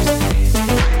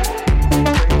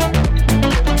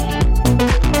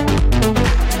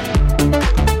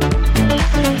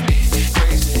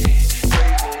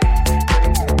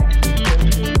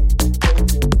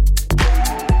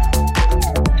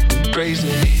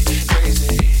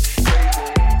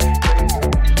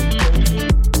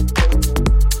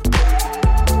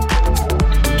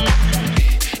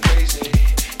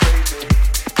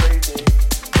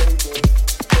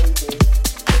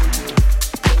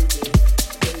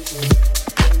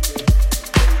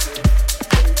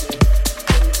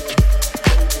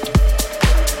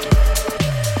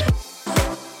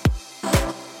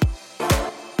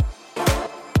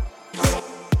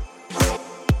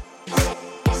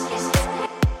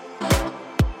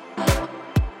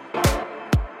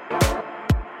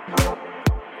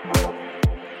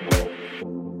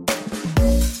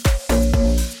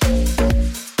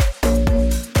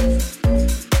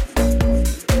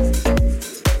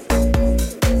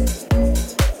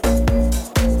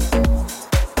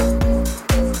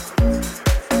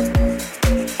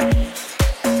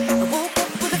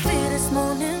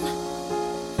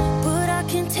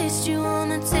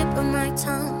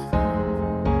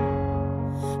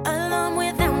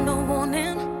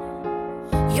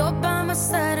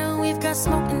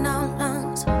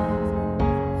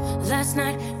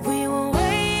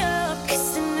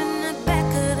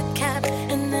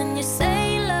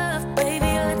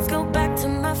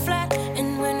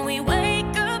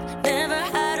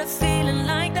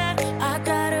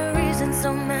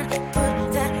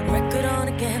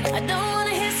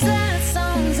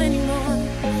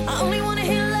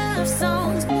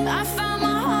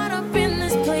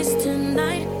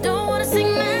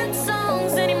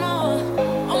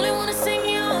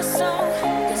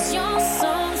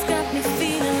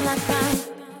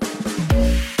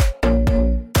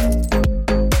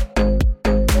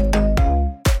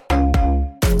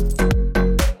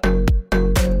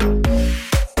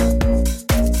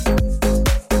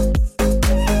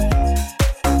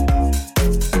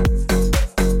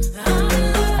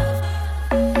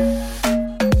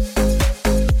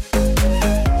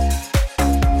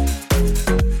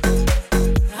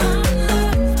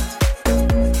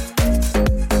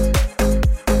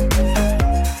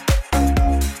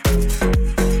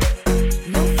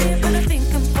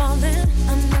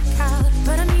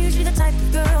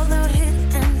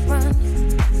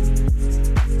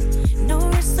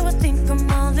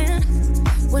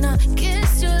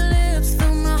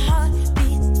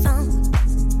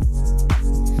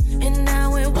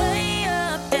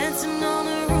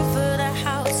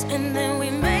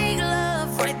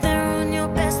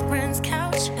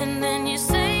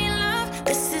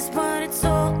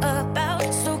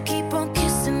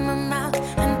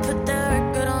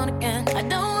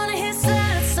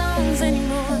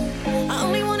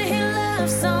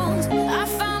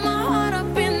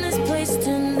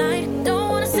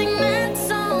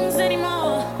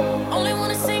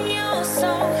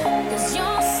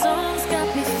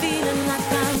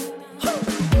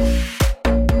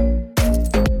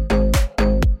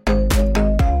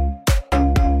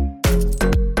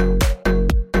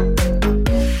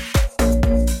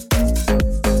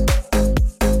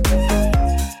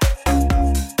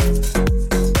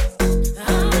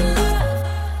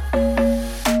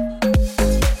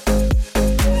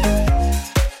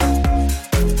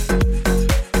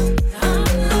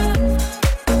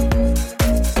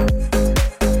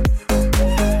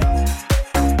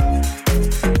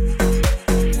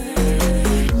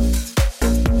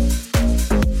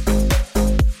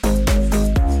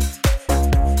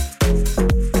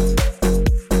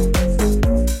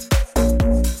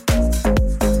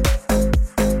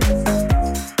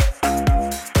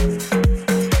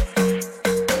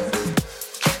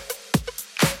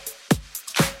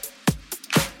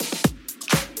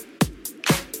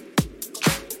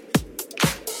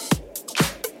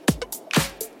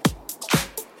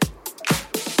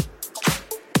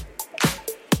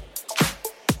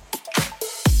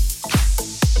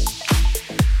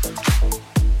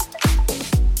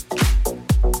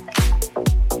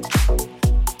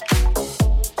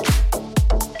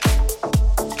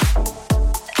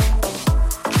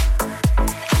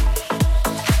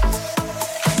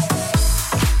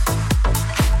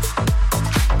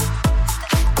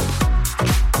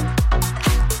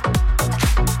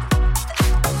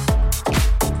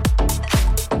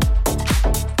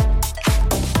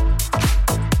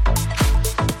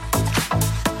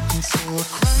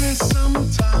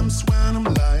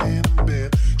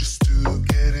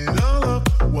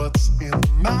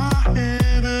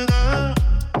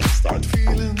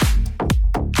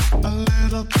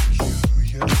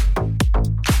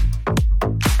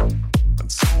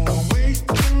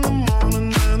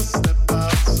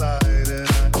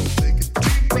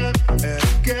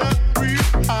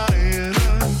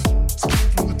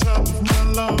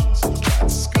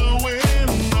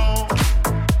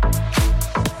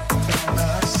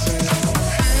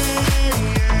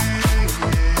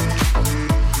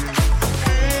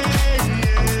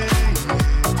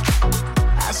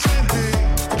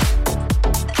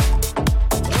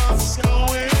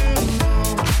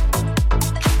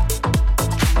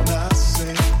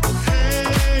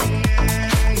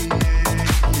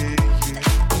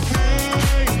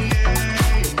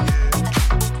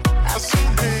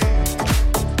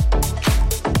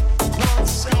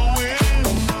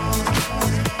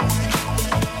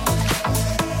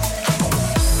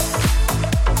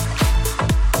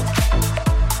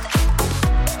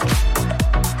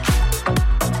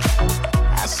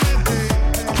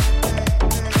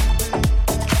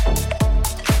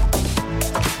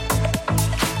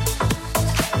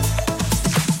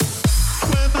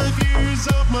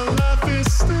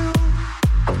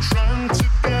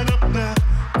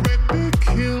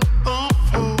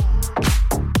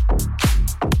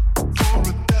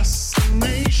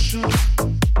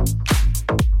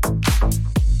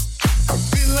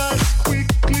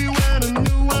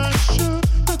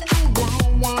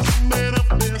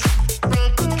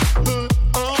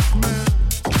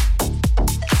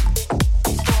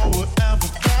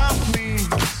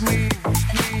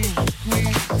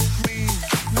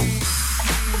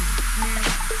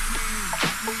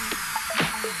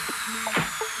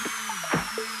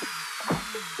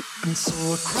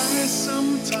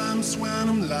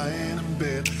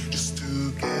 head just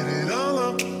to get it all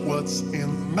up. What's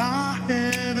in my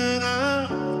head, and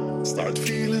I start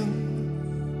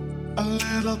feeling a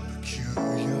little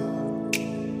peculiar.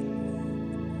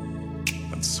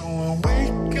 And so I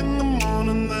wake in the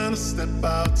morning and I step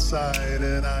outside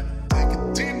and I take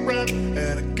a deep breath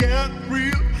and I get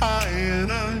real high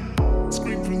and I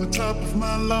scream from the top of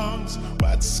my lungs,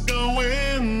 what's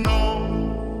going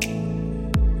on?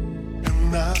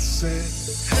 And I say,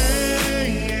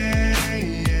 hey, yeah,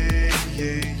 yeah,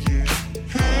 yeah, yeah.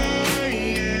 Hey,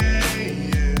 yeah,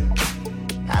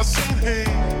 yeah. I said, hey,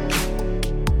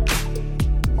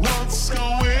 what's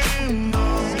going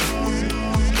on?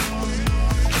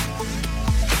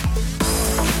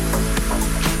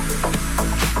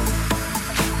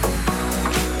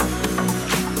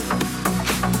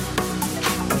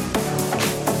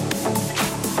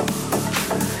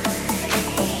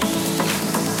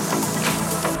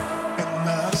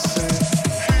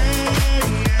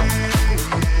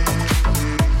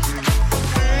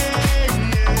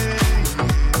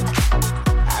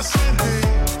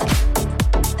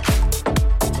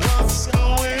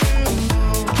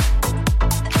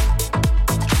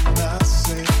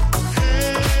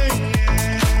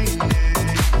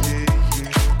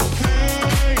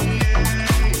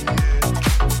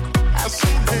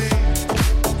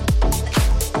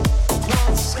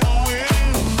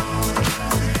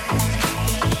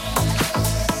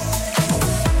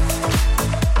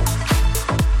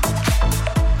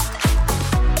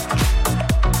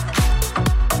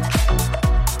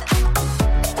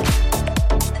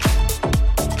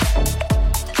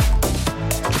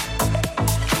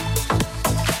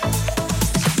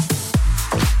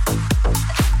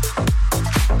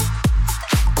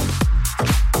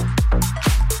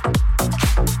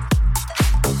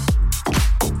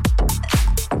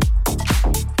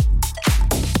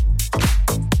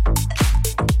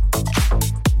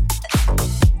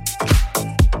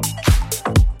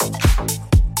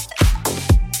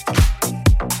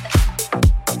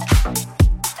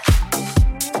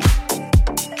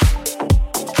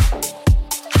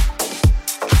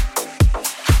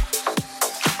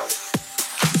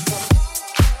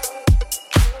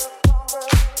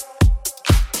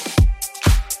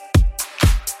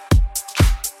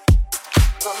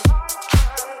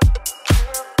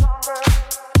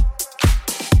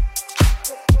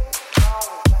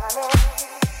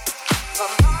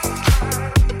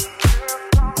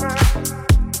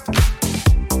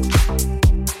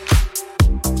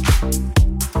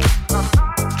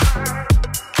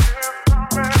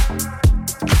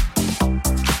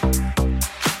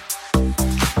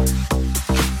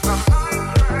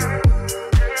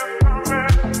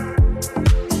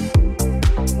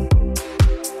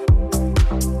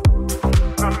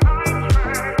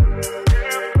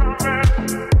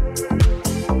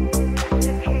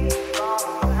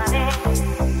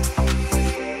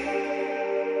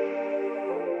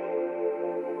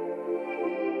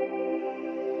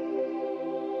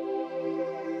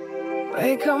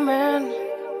 Baker man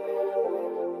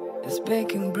is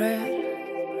baking bread.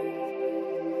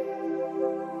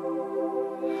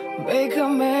 Baker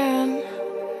man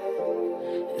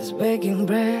is baking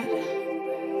bread.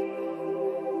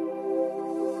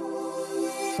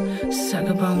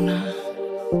 Sagabona,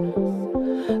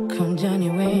 con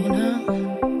genuina.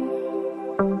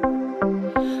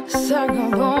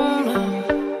 Sagabona,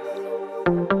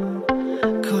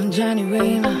 con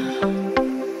genuina.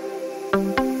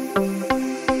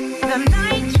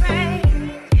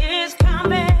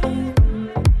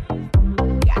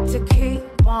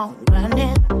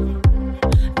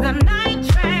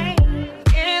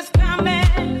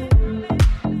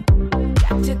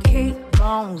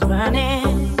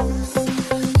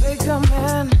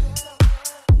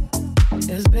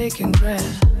 Baking bread.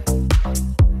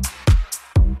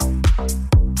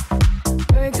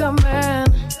 Baker man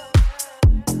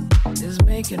is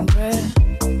making bread.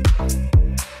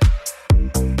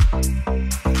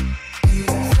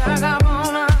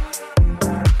 Sagabona,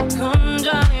 con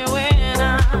genuina.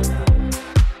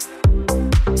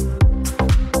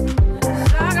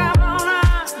 Sagabona,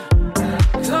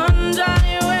 con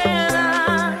genuina.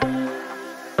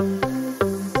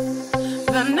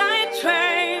 The night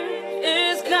train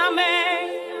is coming.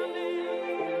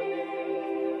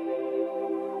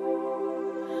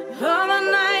 Oh, the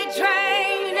night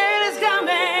train, it is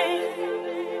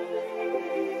coming.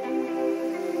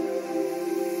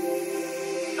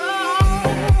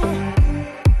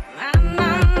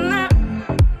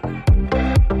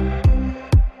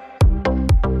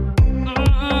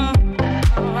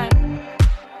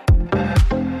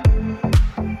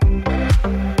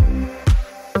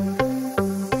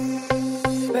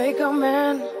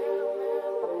 man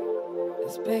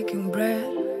is baking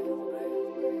bread.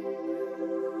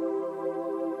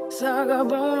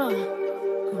 Sagabona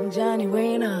con Johnny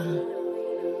Wayne.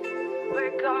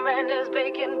 Baker man is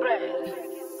baking bread.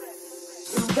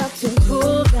 You've got to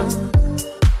cool down.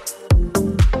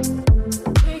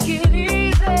 Take it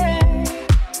easy.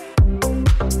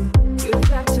 You've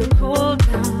got to cool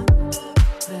down.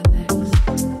 Relax.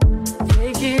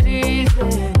 Take it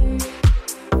easy.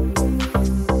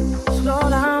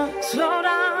 Slow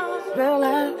down,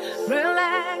 relax,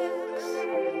 relax.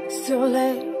 It's too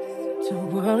late to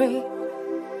worry.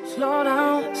 Slow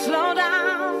down.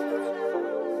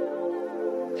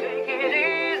 Take it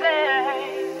easy.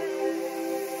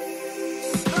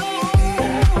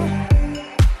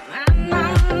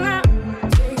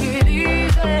 Take it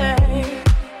easy.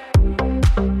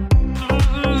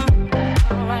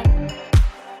 All right.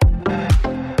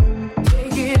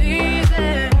 Take it easy.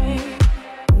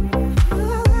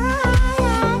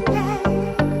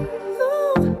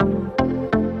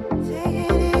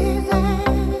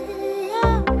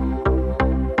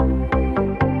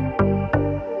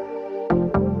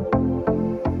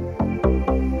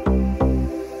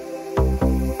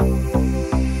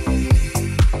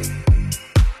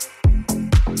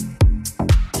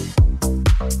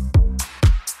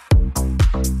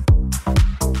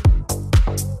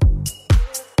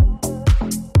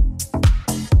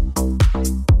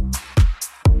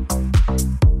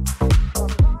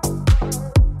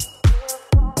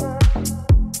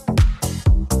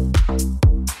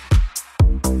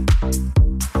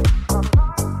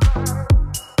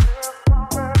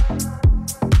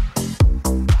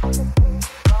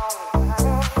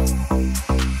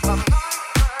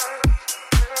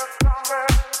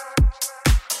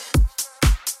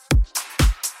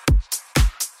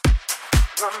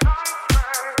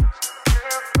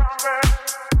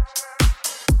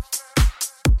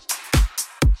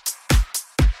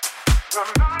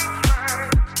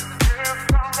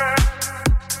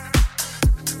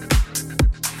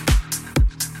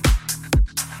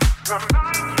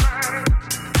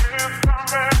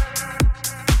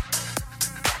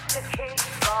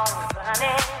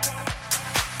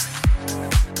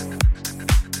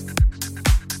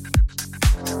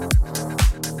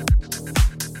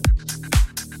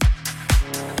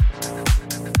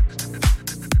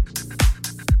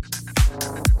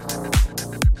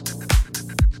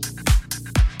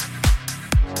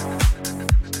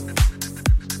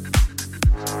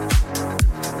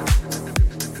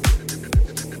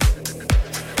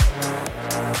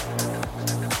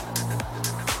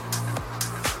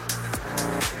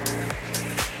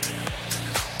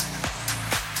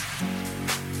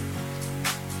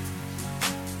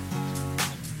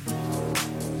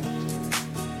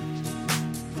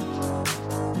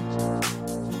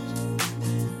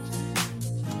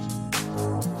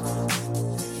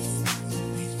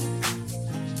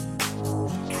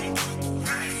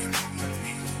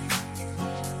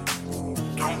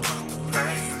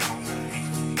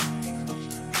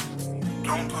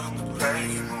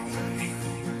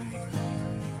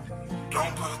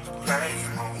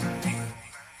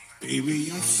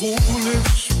 Maybe I'm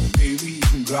foolish, maybe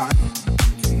I'm blind,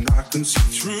 and I can see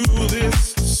through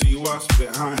this, see what's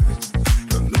behind.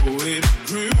 Got no way to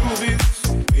prove it,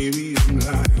 so maybe I'm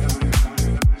lying.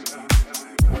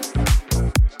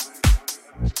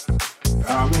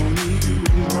 I'm only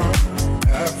human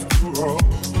after all.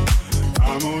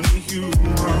 I'm only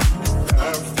human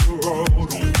after all.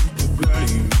 Don't put the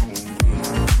blame on me.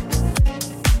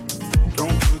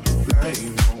 Don't put the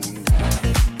blame on me.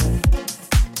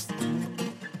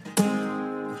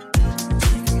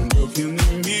 Look in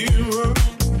the mirror,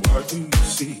 what do you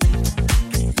see?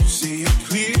 Do you see it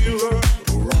clearer,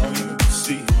 or all you can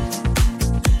see?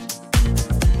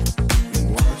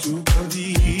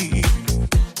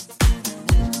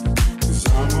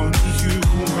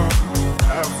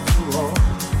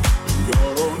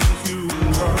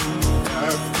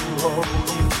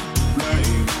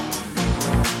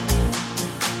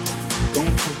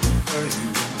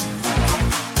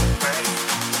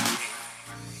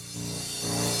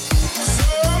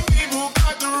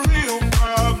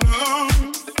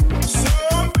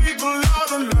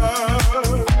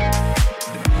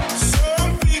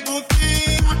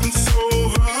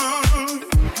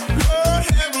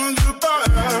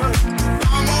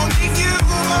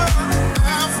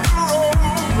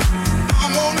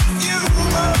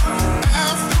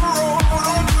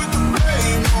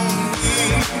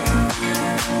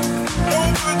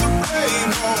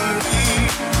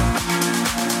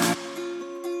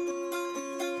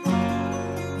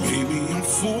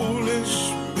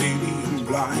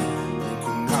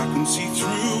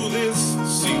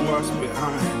 see what's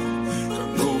behind. Got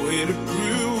no way to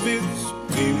prove it, so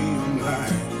maybe I'm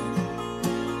lying.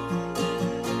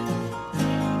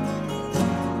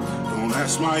 Don't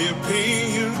ask my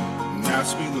opinion, and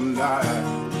ask me to lie.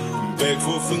 And beg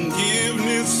for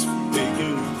forgiveness for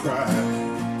making you cry.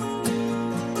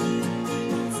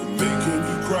 For making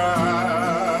you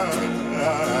cry.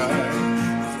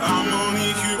 I'm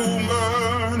only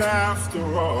human after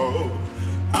all.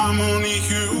 I'm only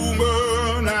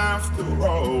human after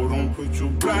all. Don't put your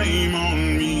blame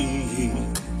on me.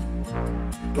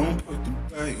 Don't put the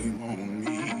blame on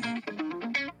me.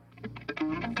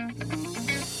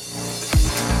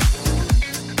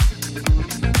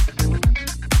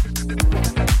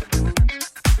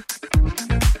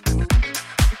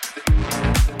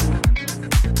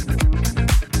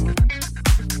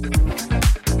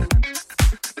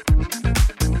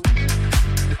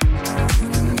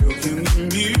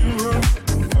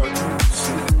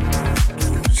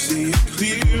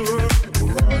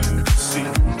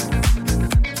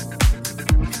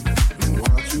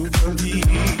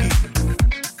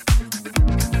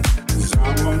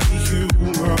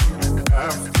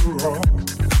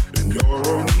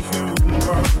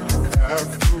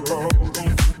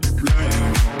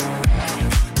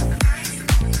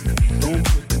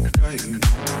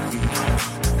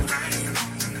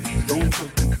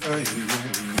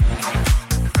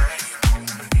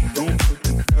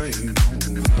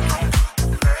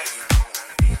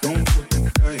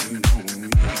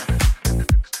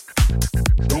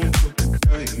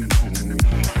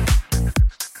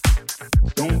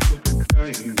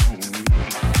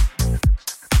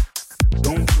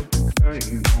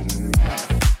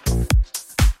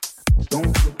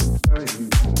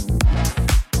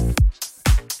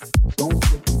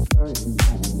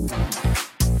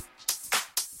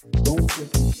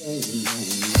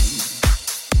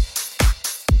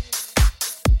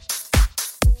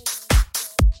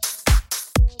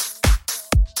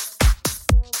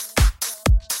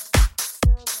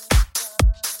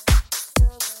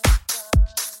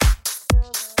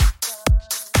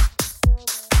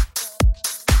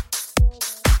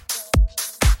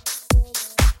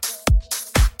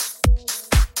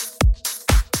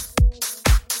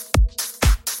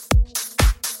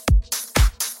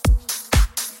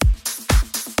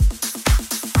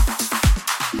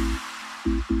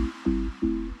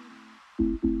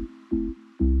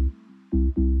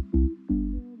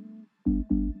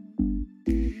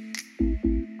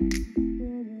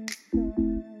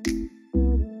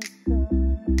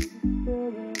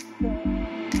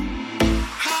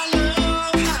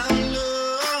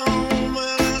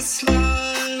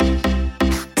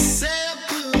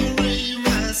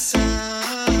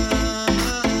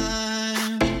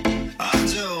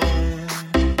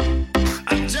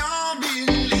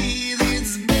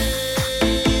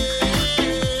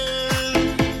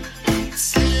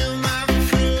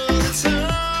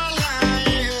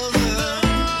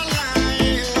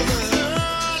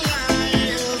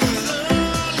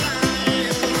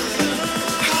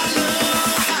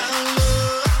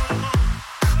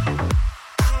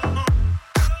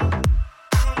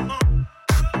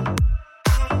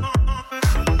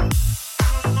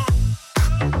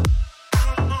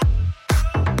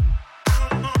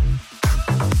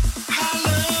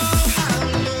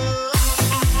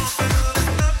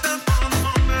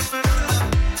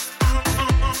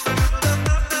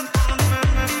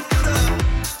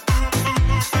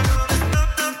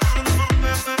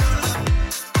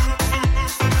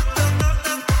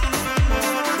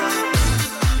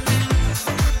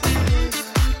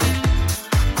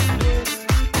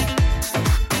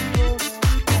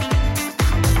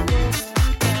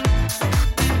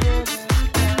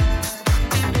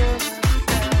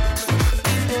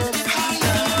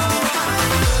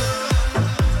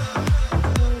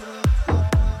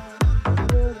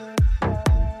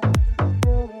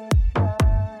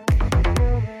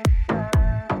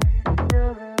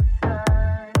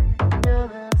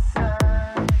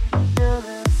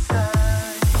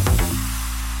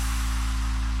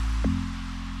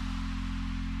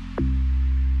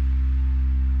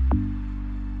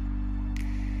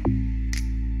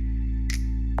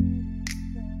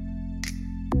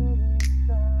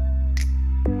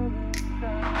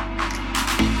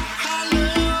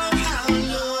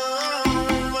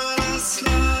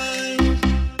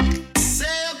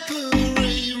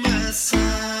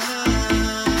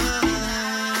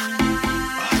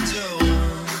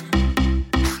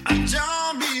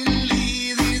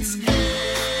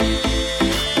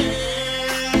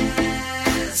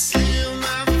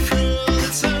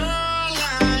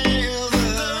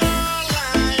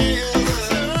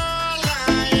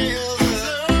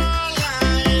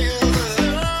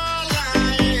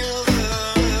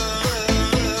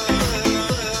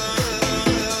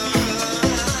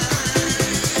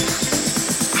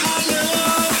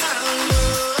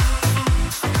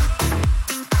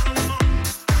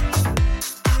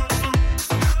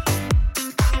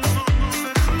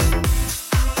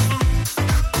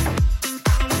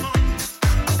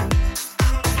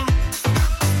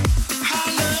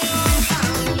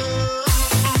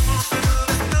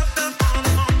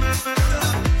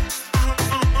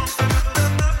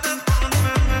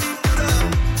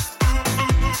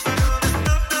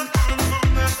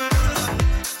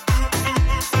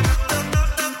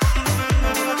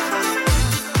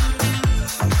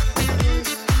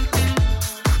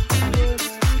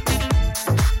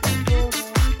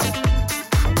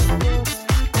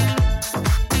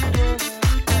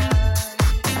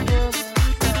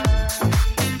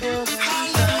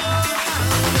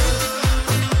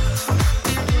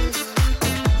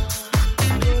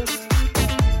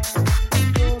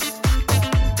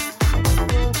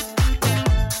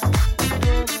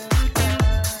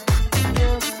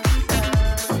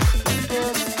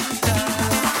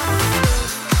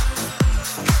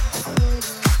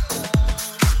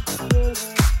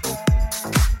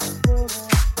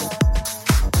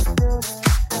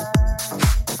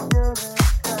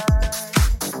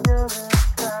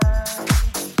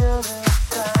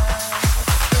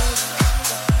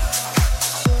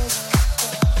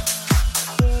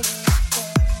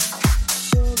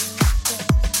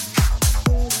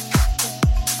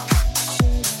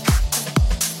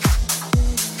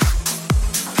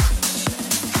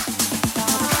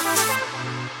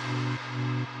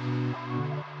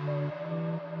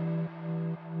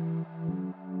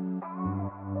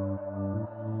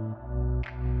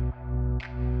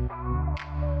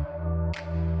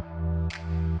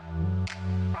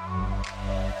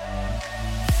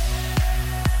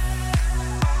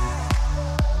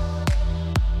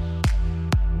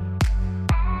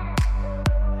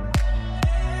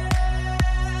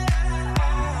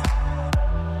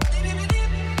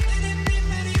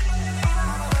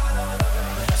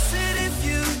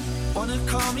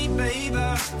 call me baby,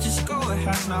 just go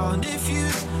ahead now. And if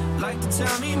you'd like to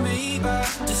tell me maybe,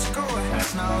 just go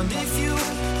ahead now. And if you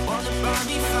wanna buy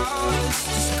me flowers,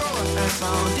 just go ahead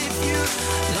now. And if you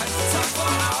like to talk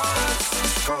for hours,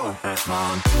 just go ahead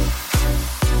now.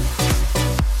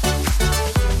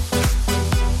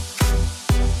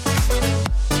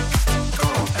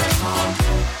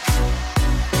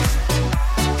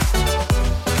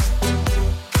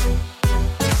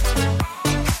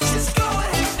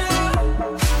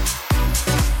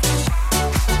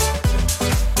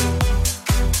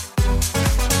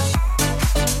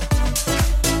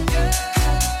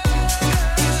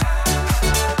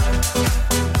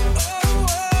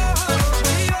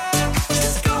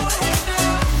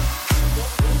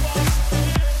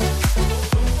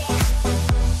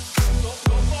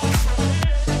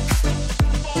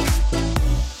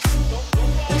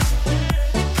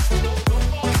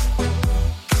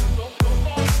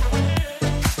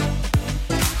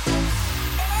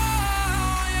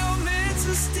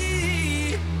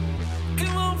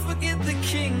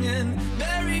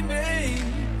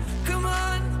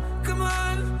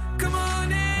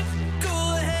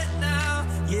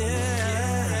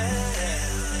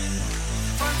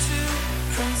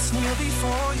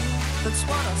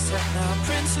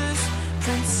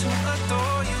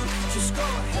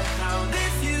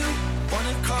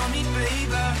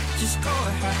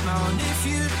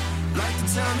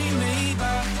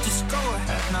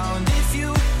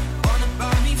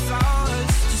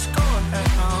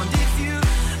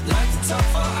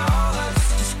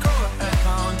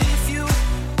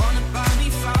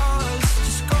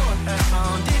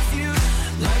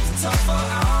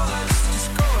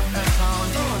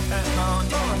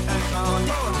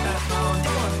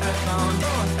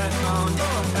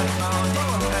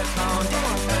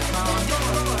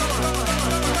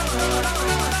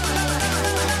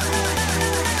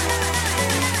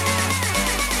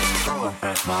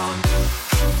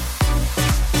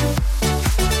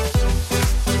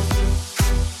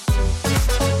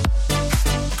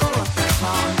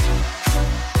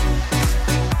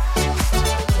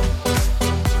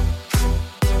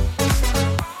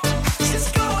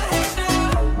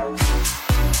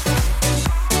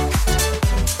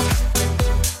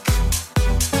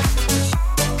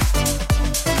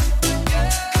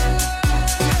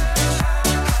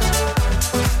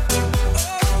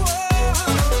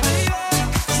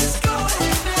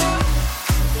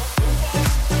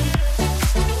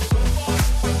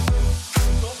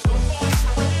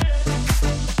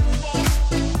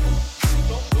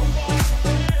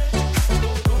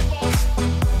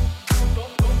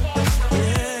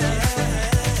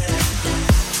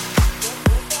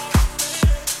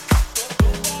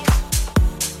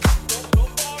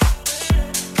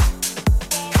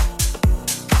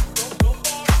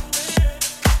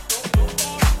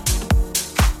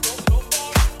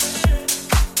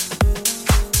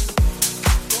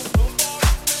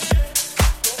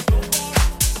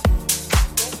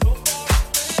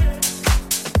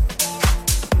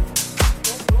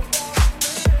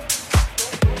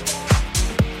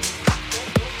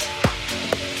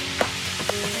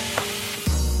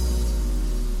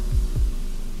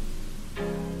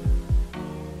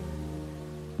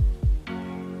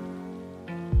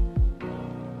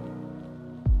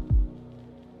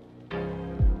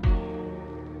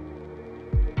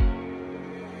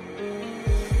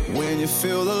 When you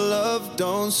feel the love,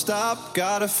 don't stop,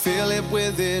 gotta feel it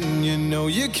within. You know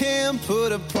you can't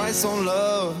put a price on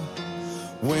love.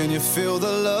 When you feel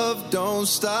the love, don't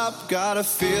stop, gotta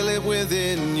feel it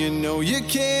within. You know you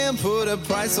can't put a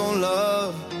price on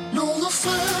love. No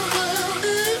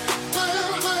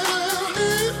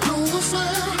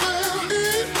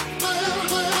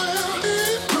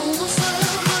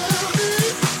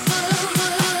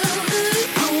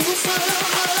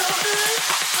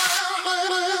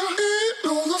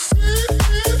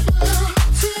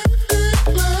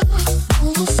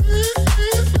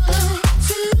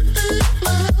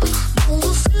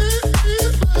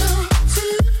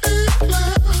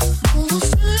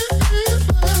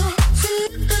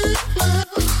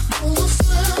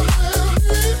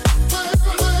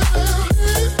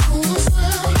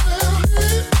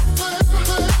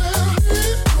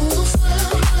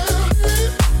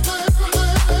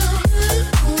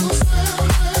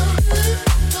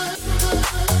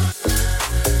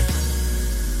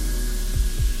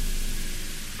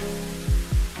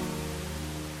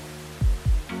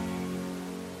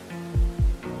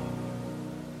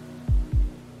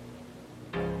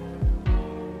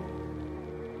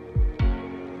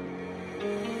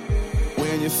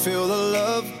When you feel the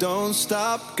love, don't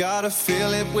stop, gotta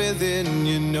feel it within.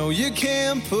 You know you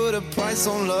can't put a price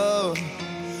on love.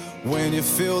 When you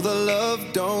feel the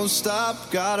love, don't stop,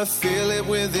 gotta feel it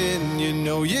within. You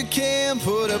know you can't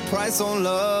put a price on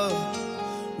love.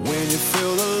 When you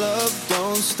feel the love,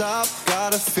 don't stop,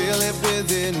 gotta feel it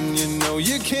within. You know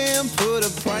you can't put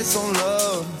a price on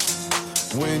love.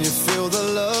 When you feel the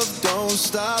love, don't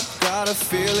stop, gotta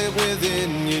feel it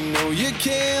within. You know you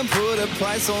can't put a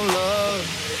price on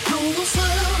love.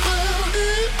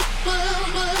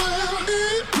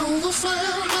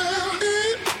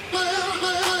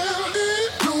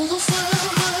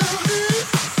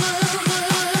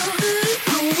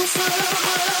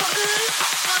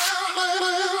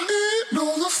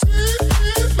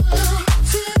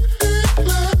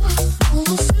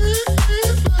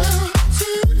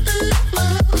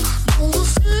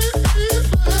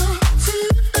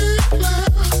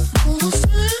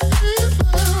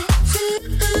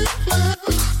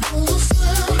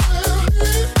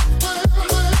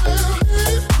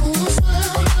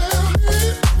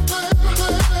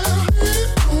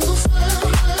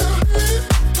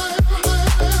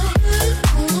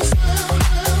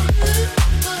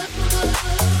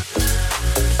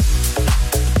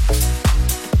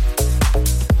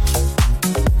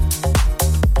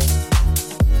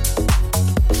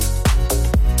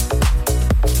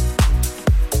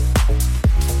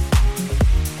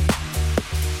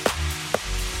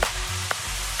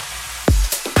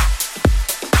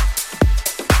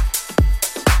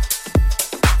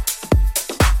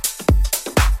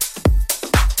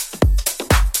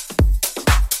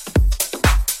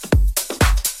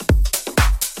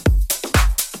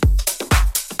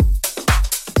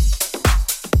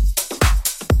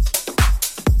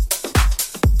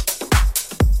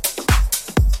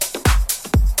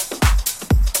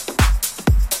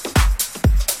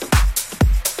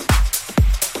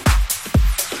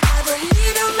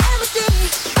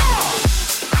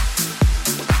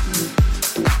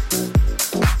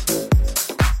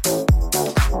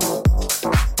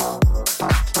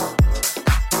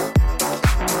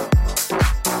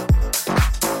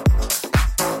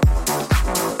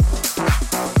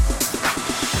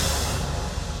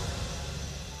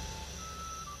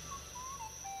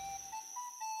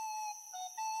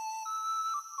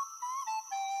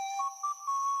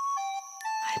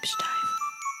 Halbsteiv.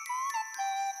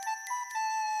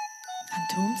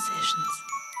 fanThom Sessions.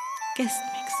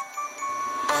 Guestmix.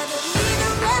 I don't need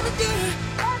a remedy.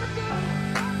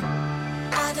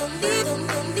 I don't need a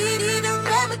remedy. I don't need a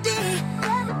remedy.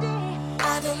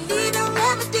 I don't need a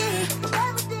remedy.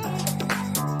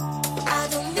 I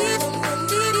don't need a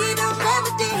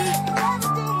remedy.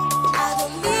 I don't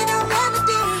need a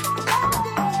remedy.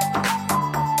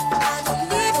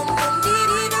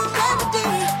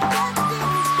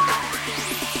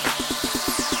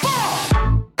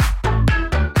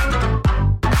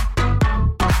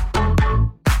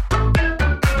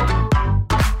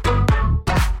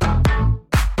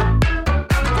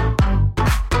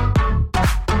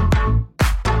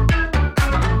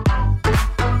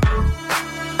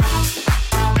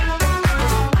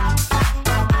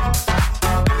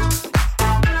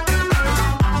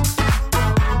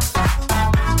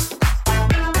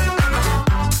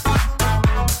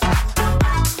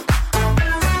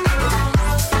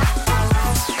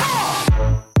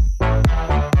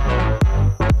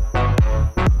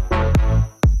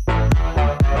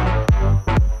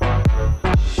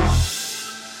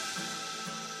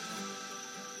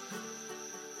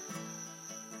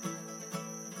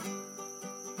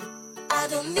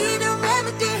 I don't need a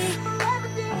remedy.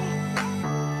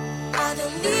 I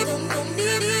don't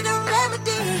need a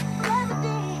remedy.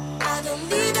 I don't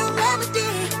need a remedy. I don't need a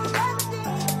remedy.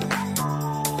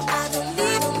 I don't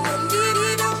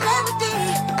need a remedy.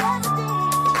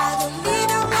 I don't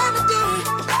need a remedy.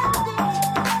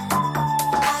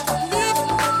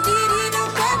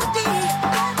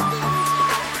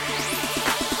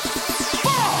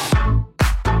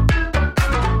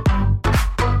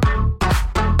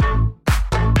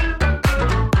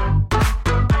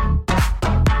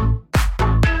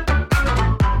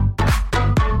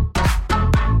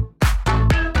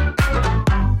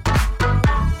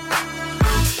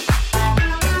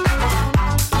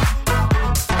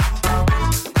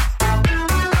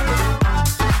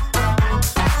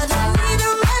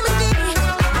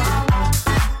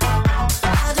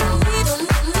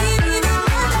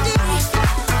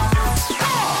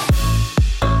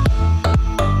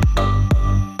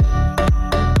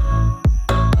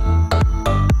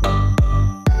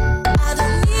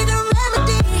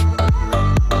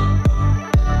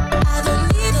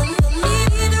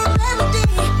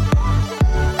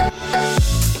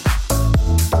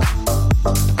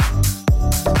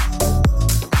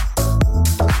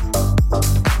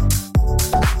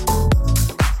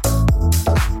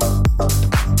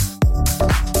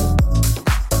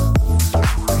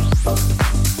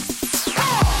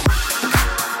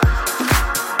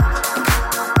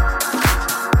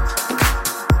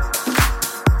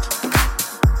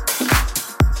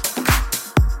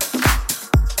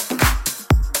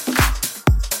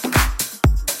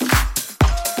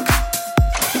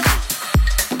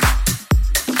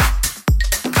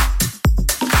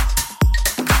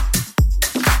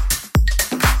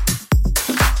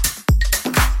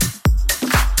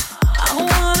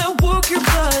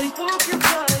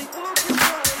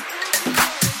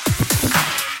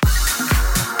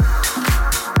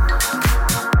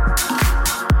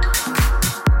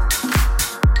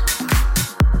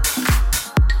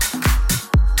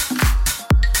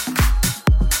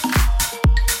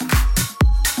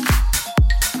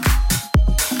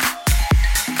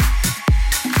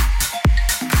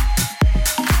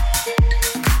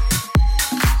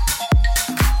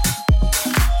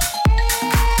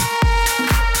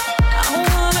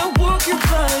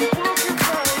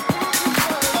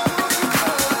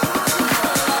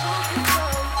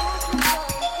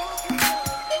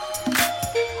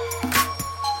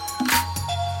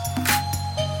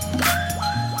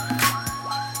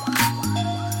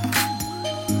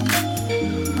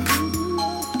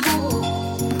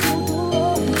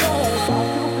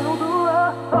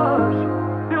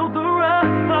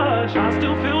 rush. I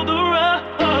still feel the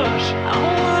rush. I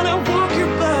don't wanna walk your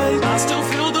bike. I still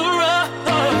feel the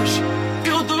rush.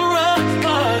 Feel the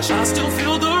rush. I still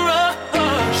feel the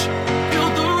rush. Feel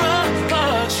the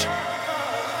rush.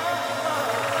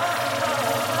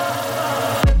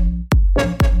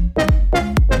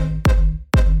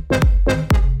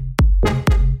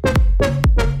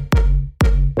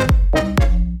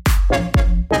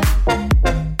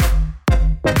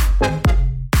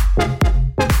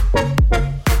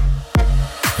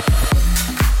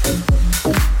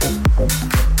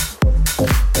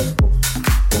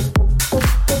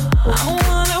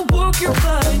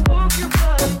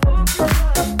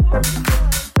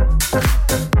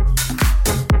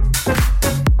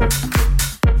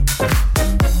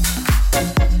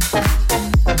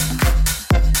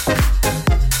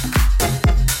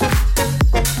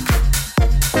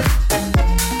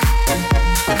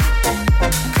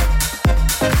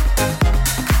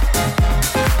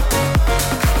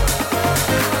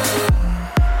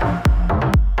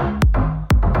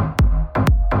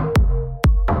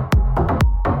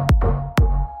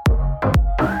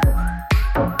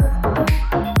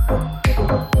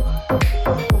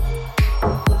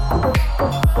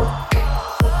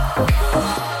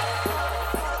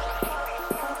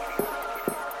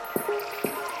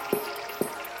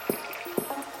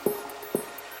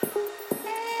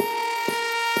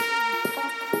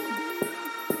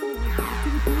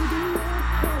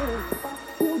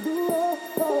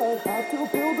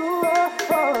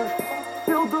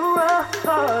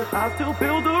 I still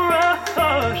feel the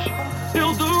rush.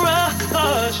 Feel the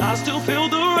rush. I still feel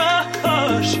the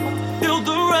rush. Feel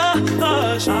the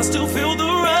rush. I still feel the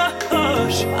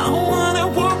rush. I don't wanna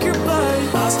walk your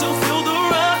bike. I still feel the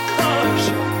rush.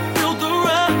 Feel the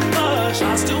rush.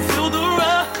 I still feel the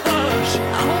rush.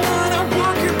 I don't wanna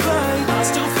walk your bike. I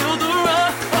still feel the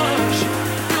rush.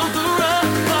 Feel the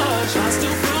rush. I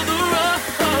still feel the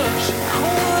rush. I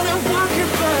don't wanna walk your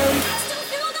bike. I still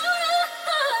feel the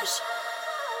rush.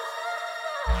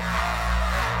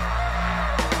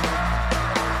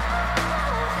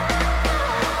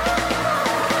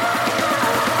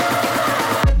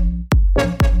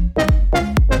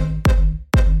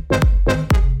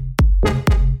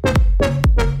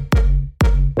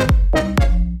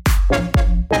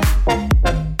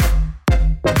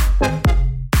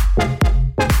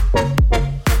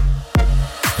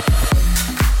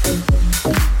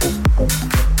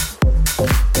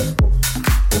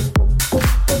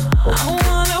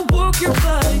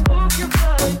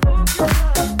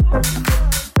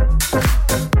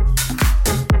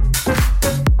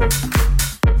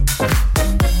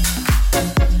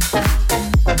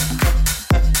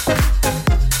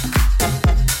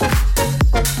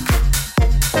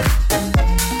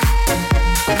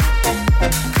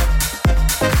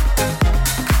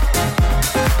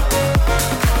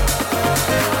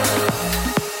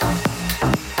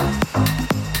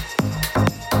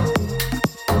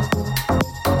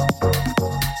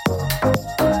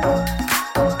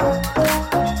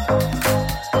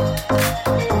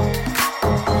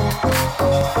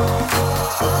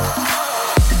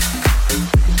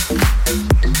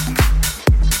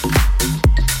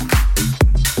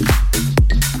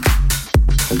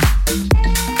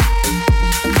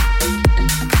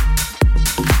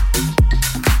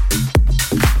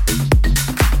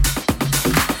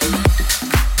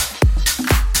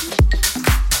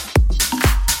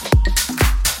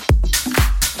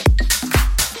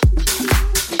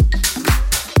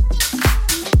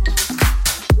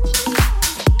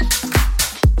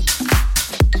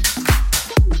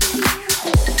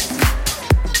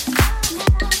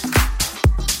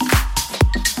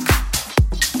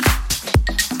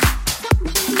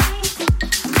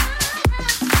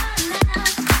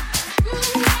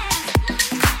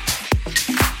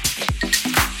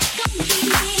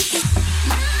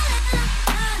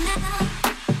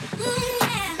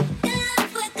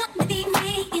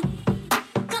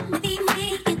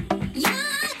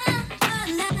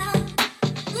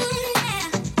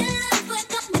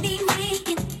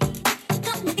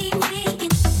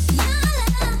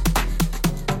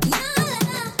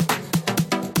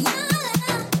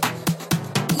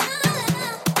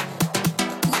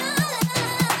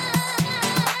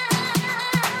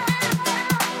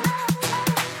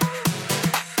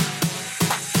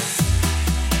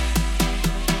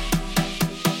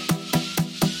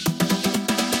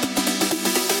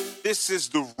 This is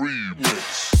the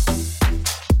remix.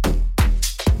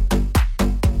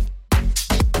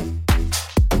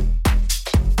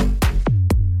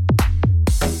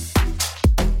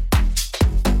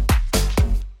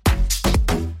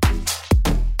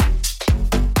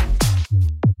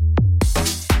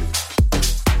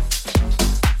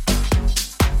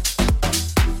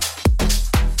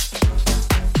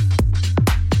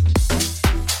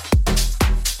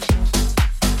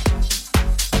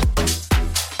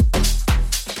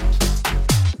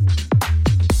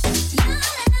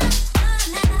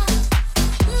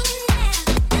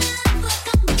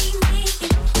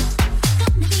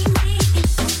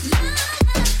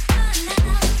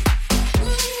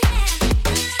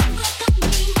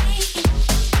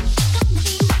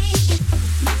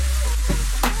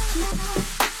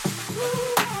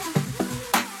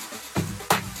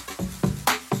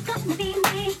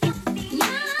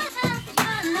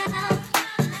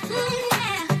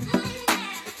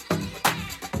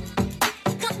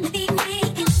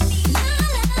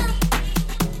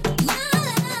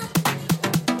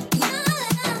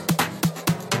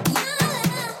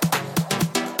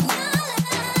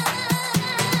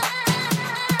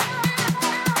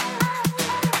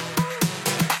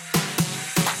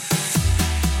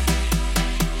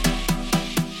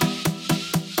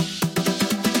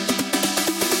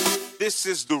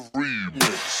 This is the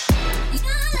remix.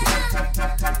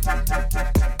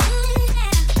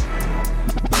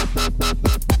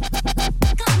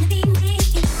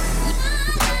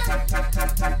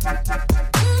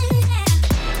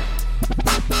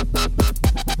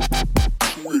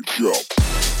 Switch up.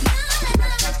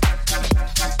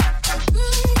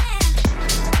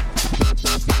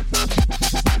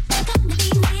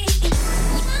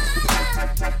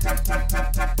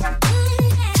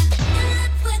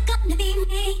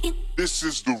 This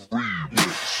is the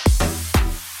remix.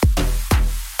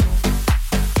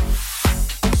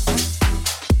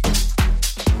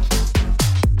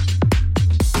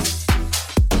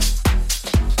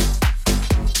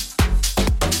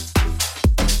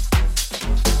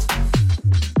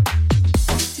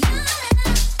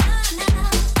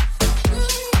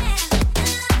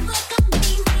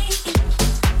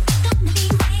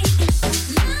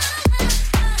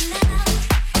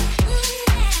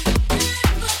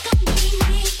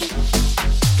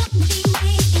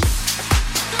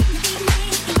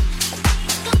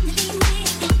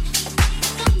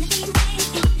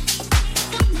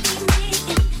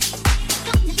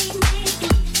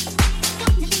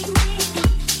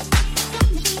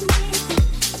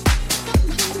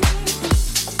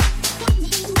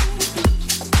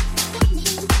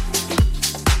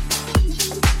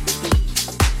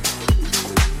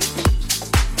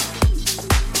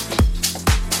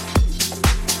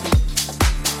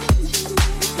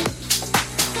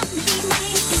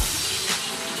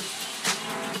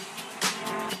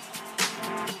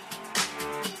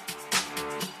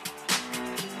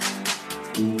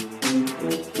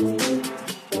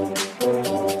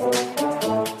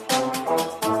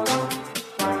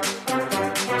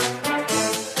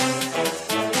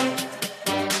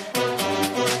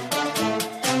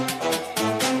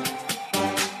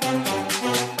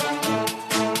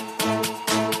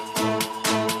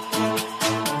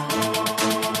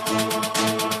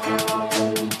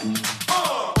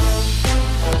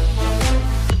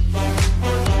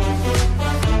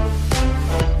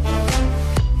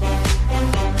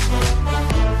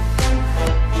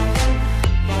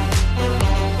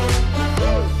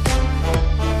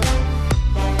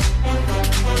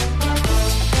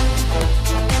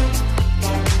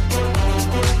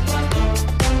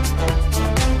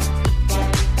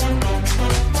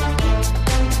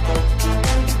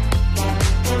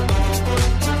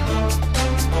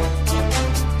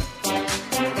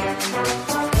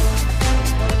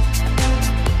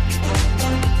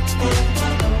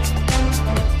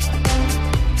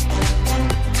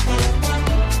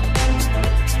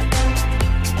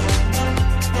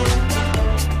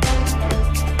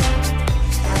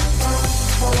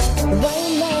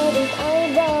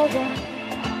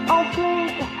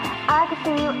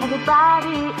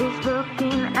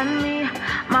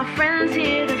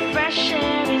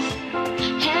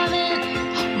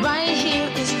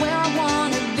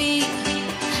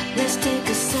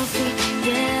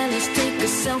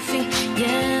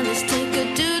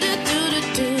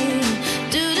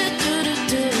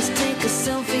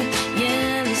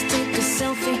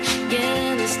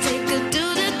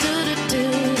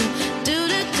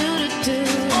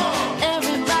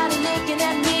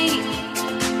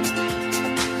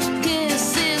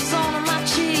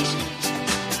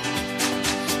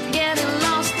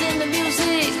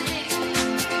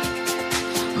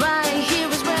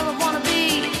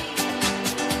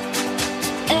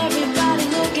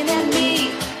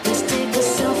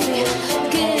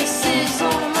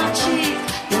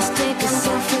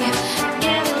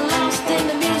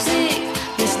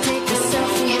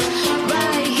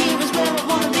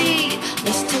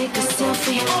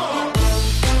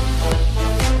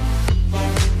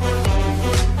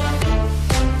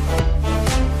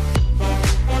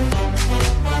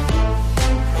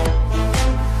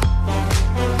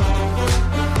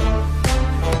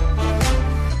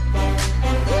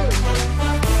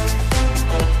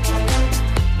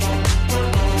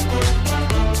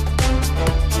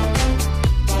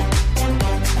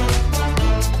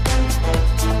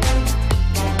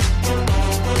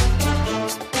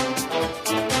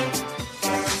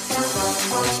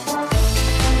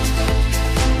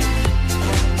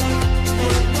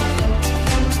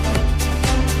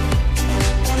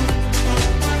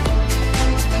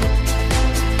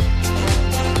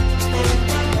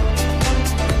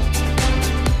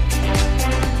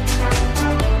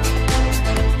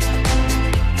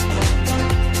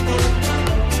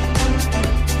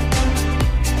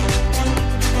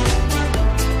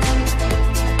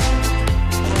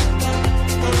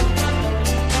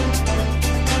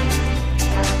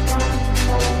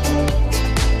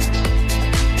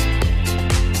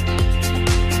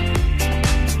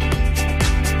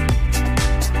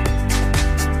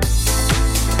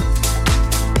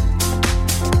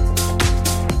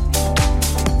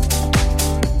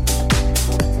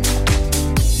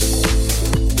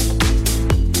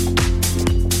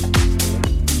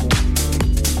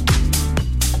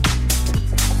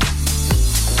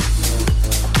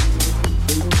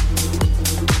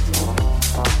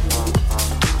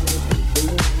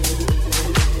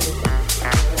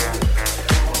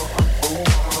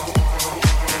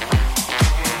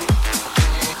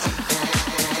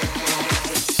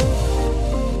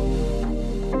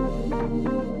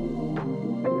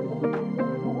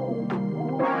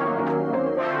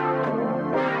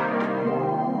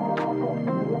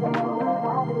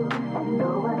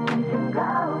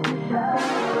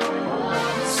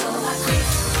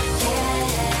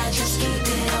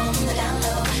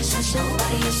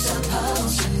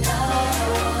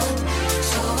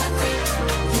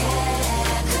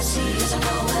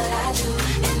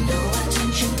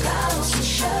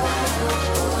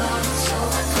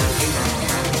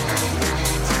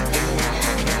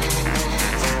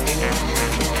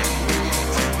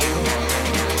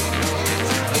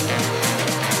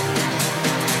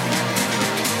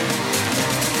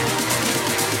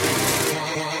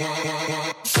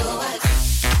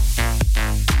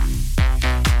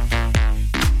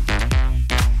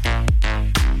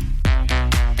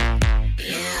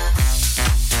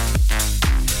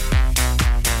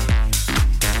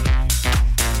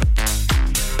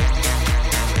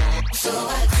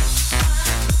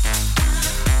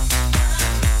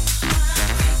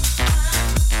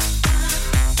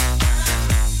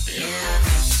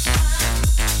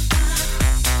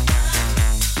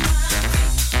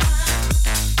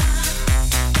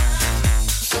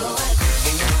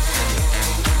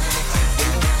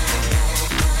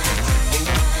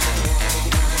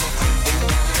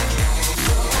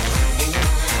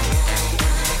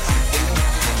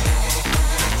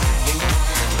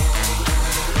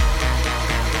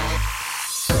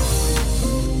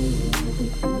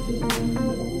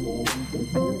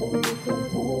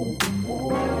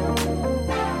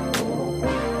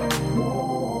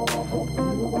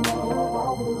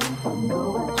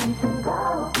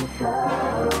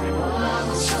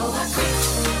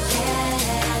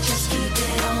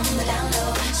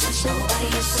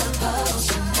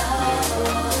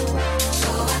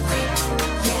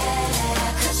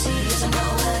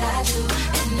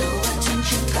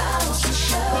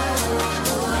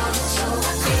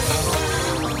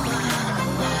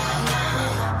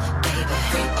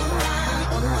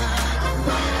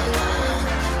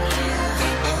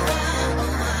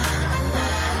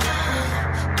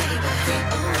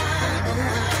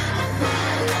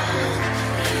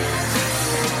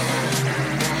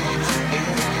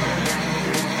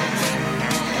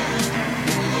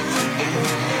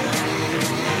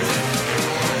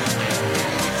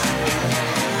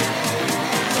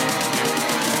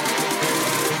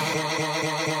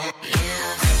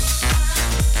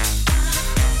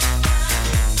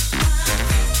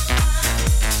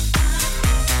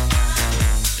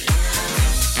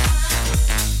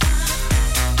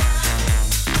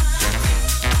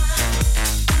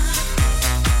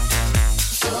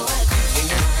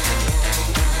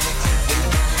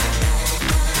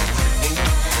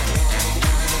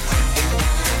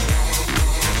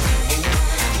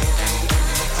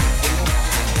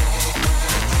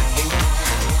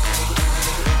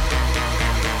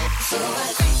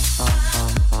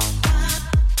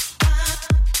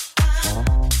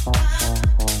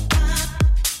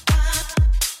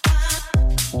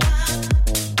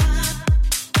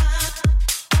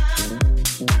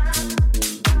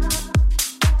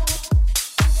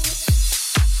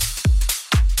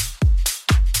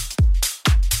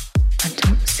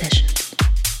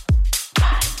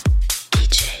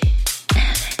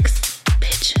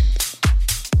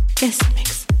 Guestmix.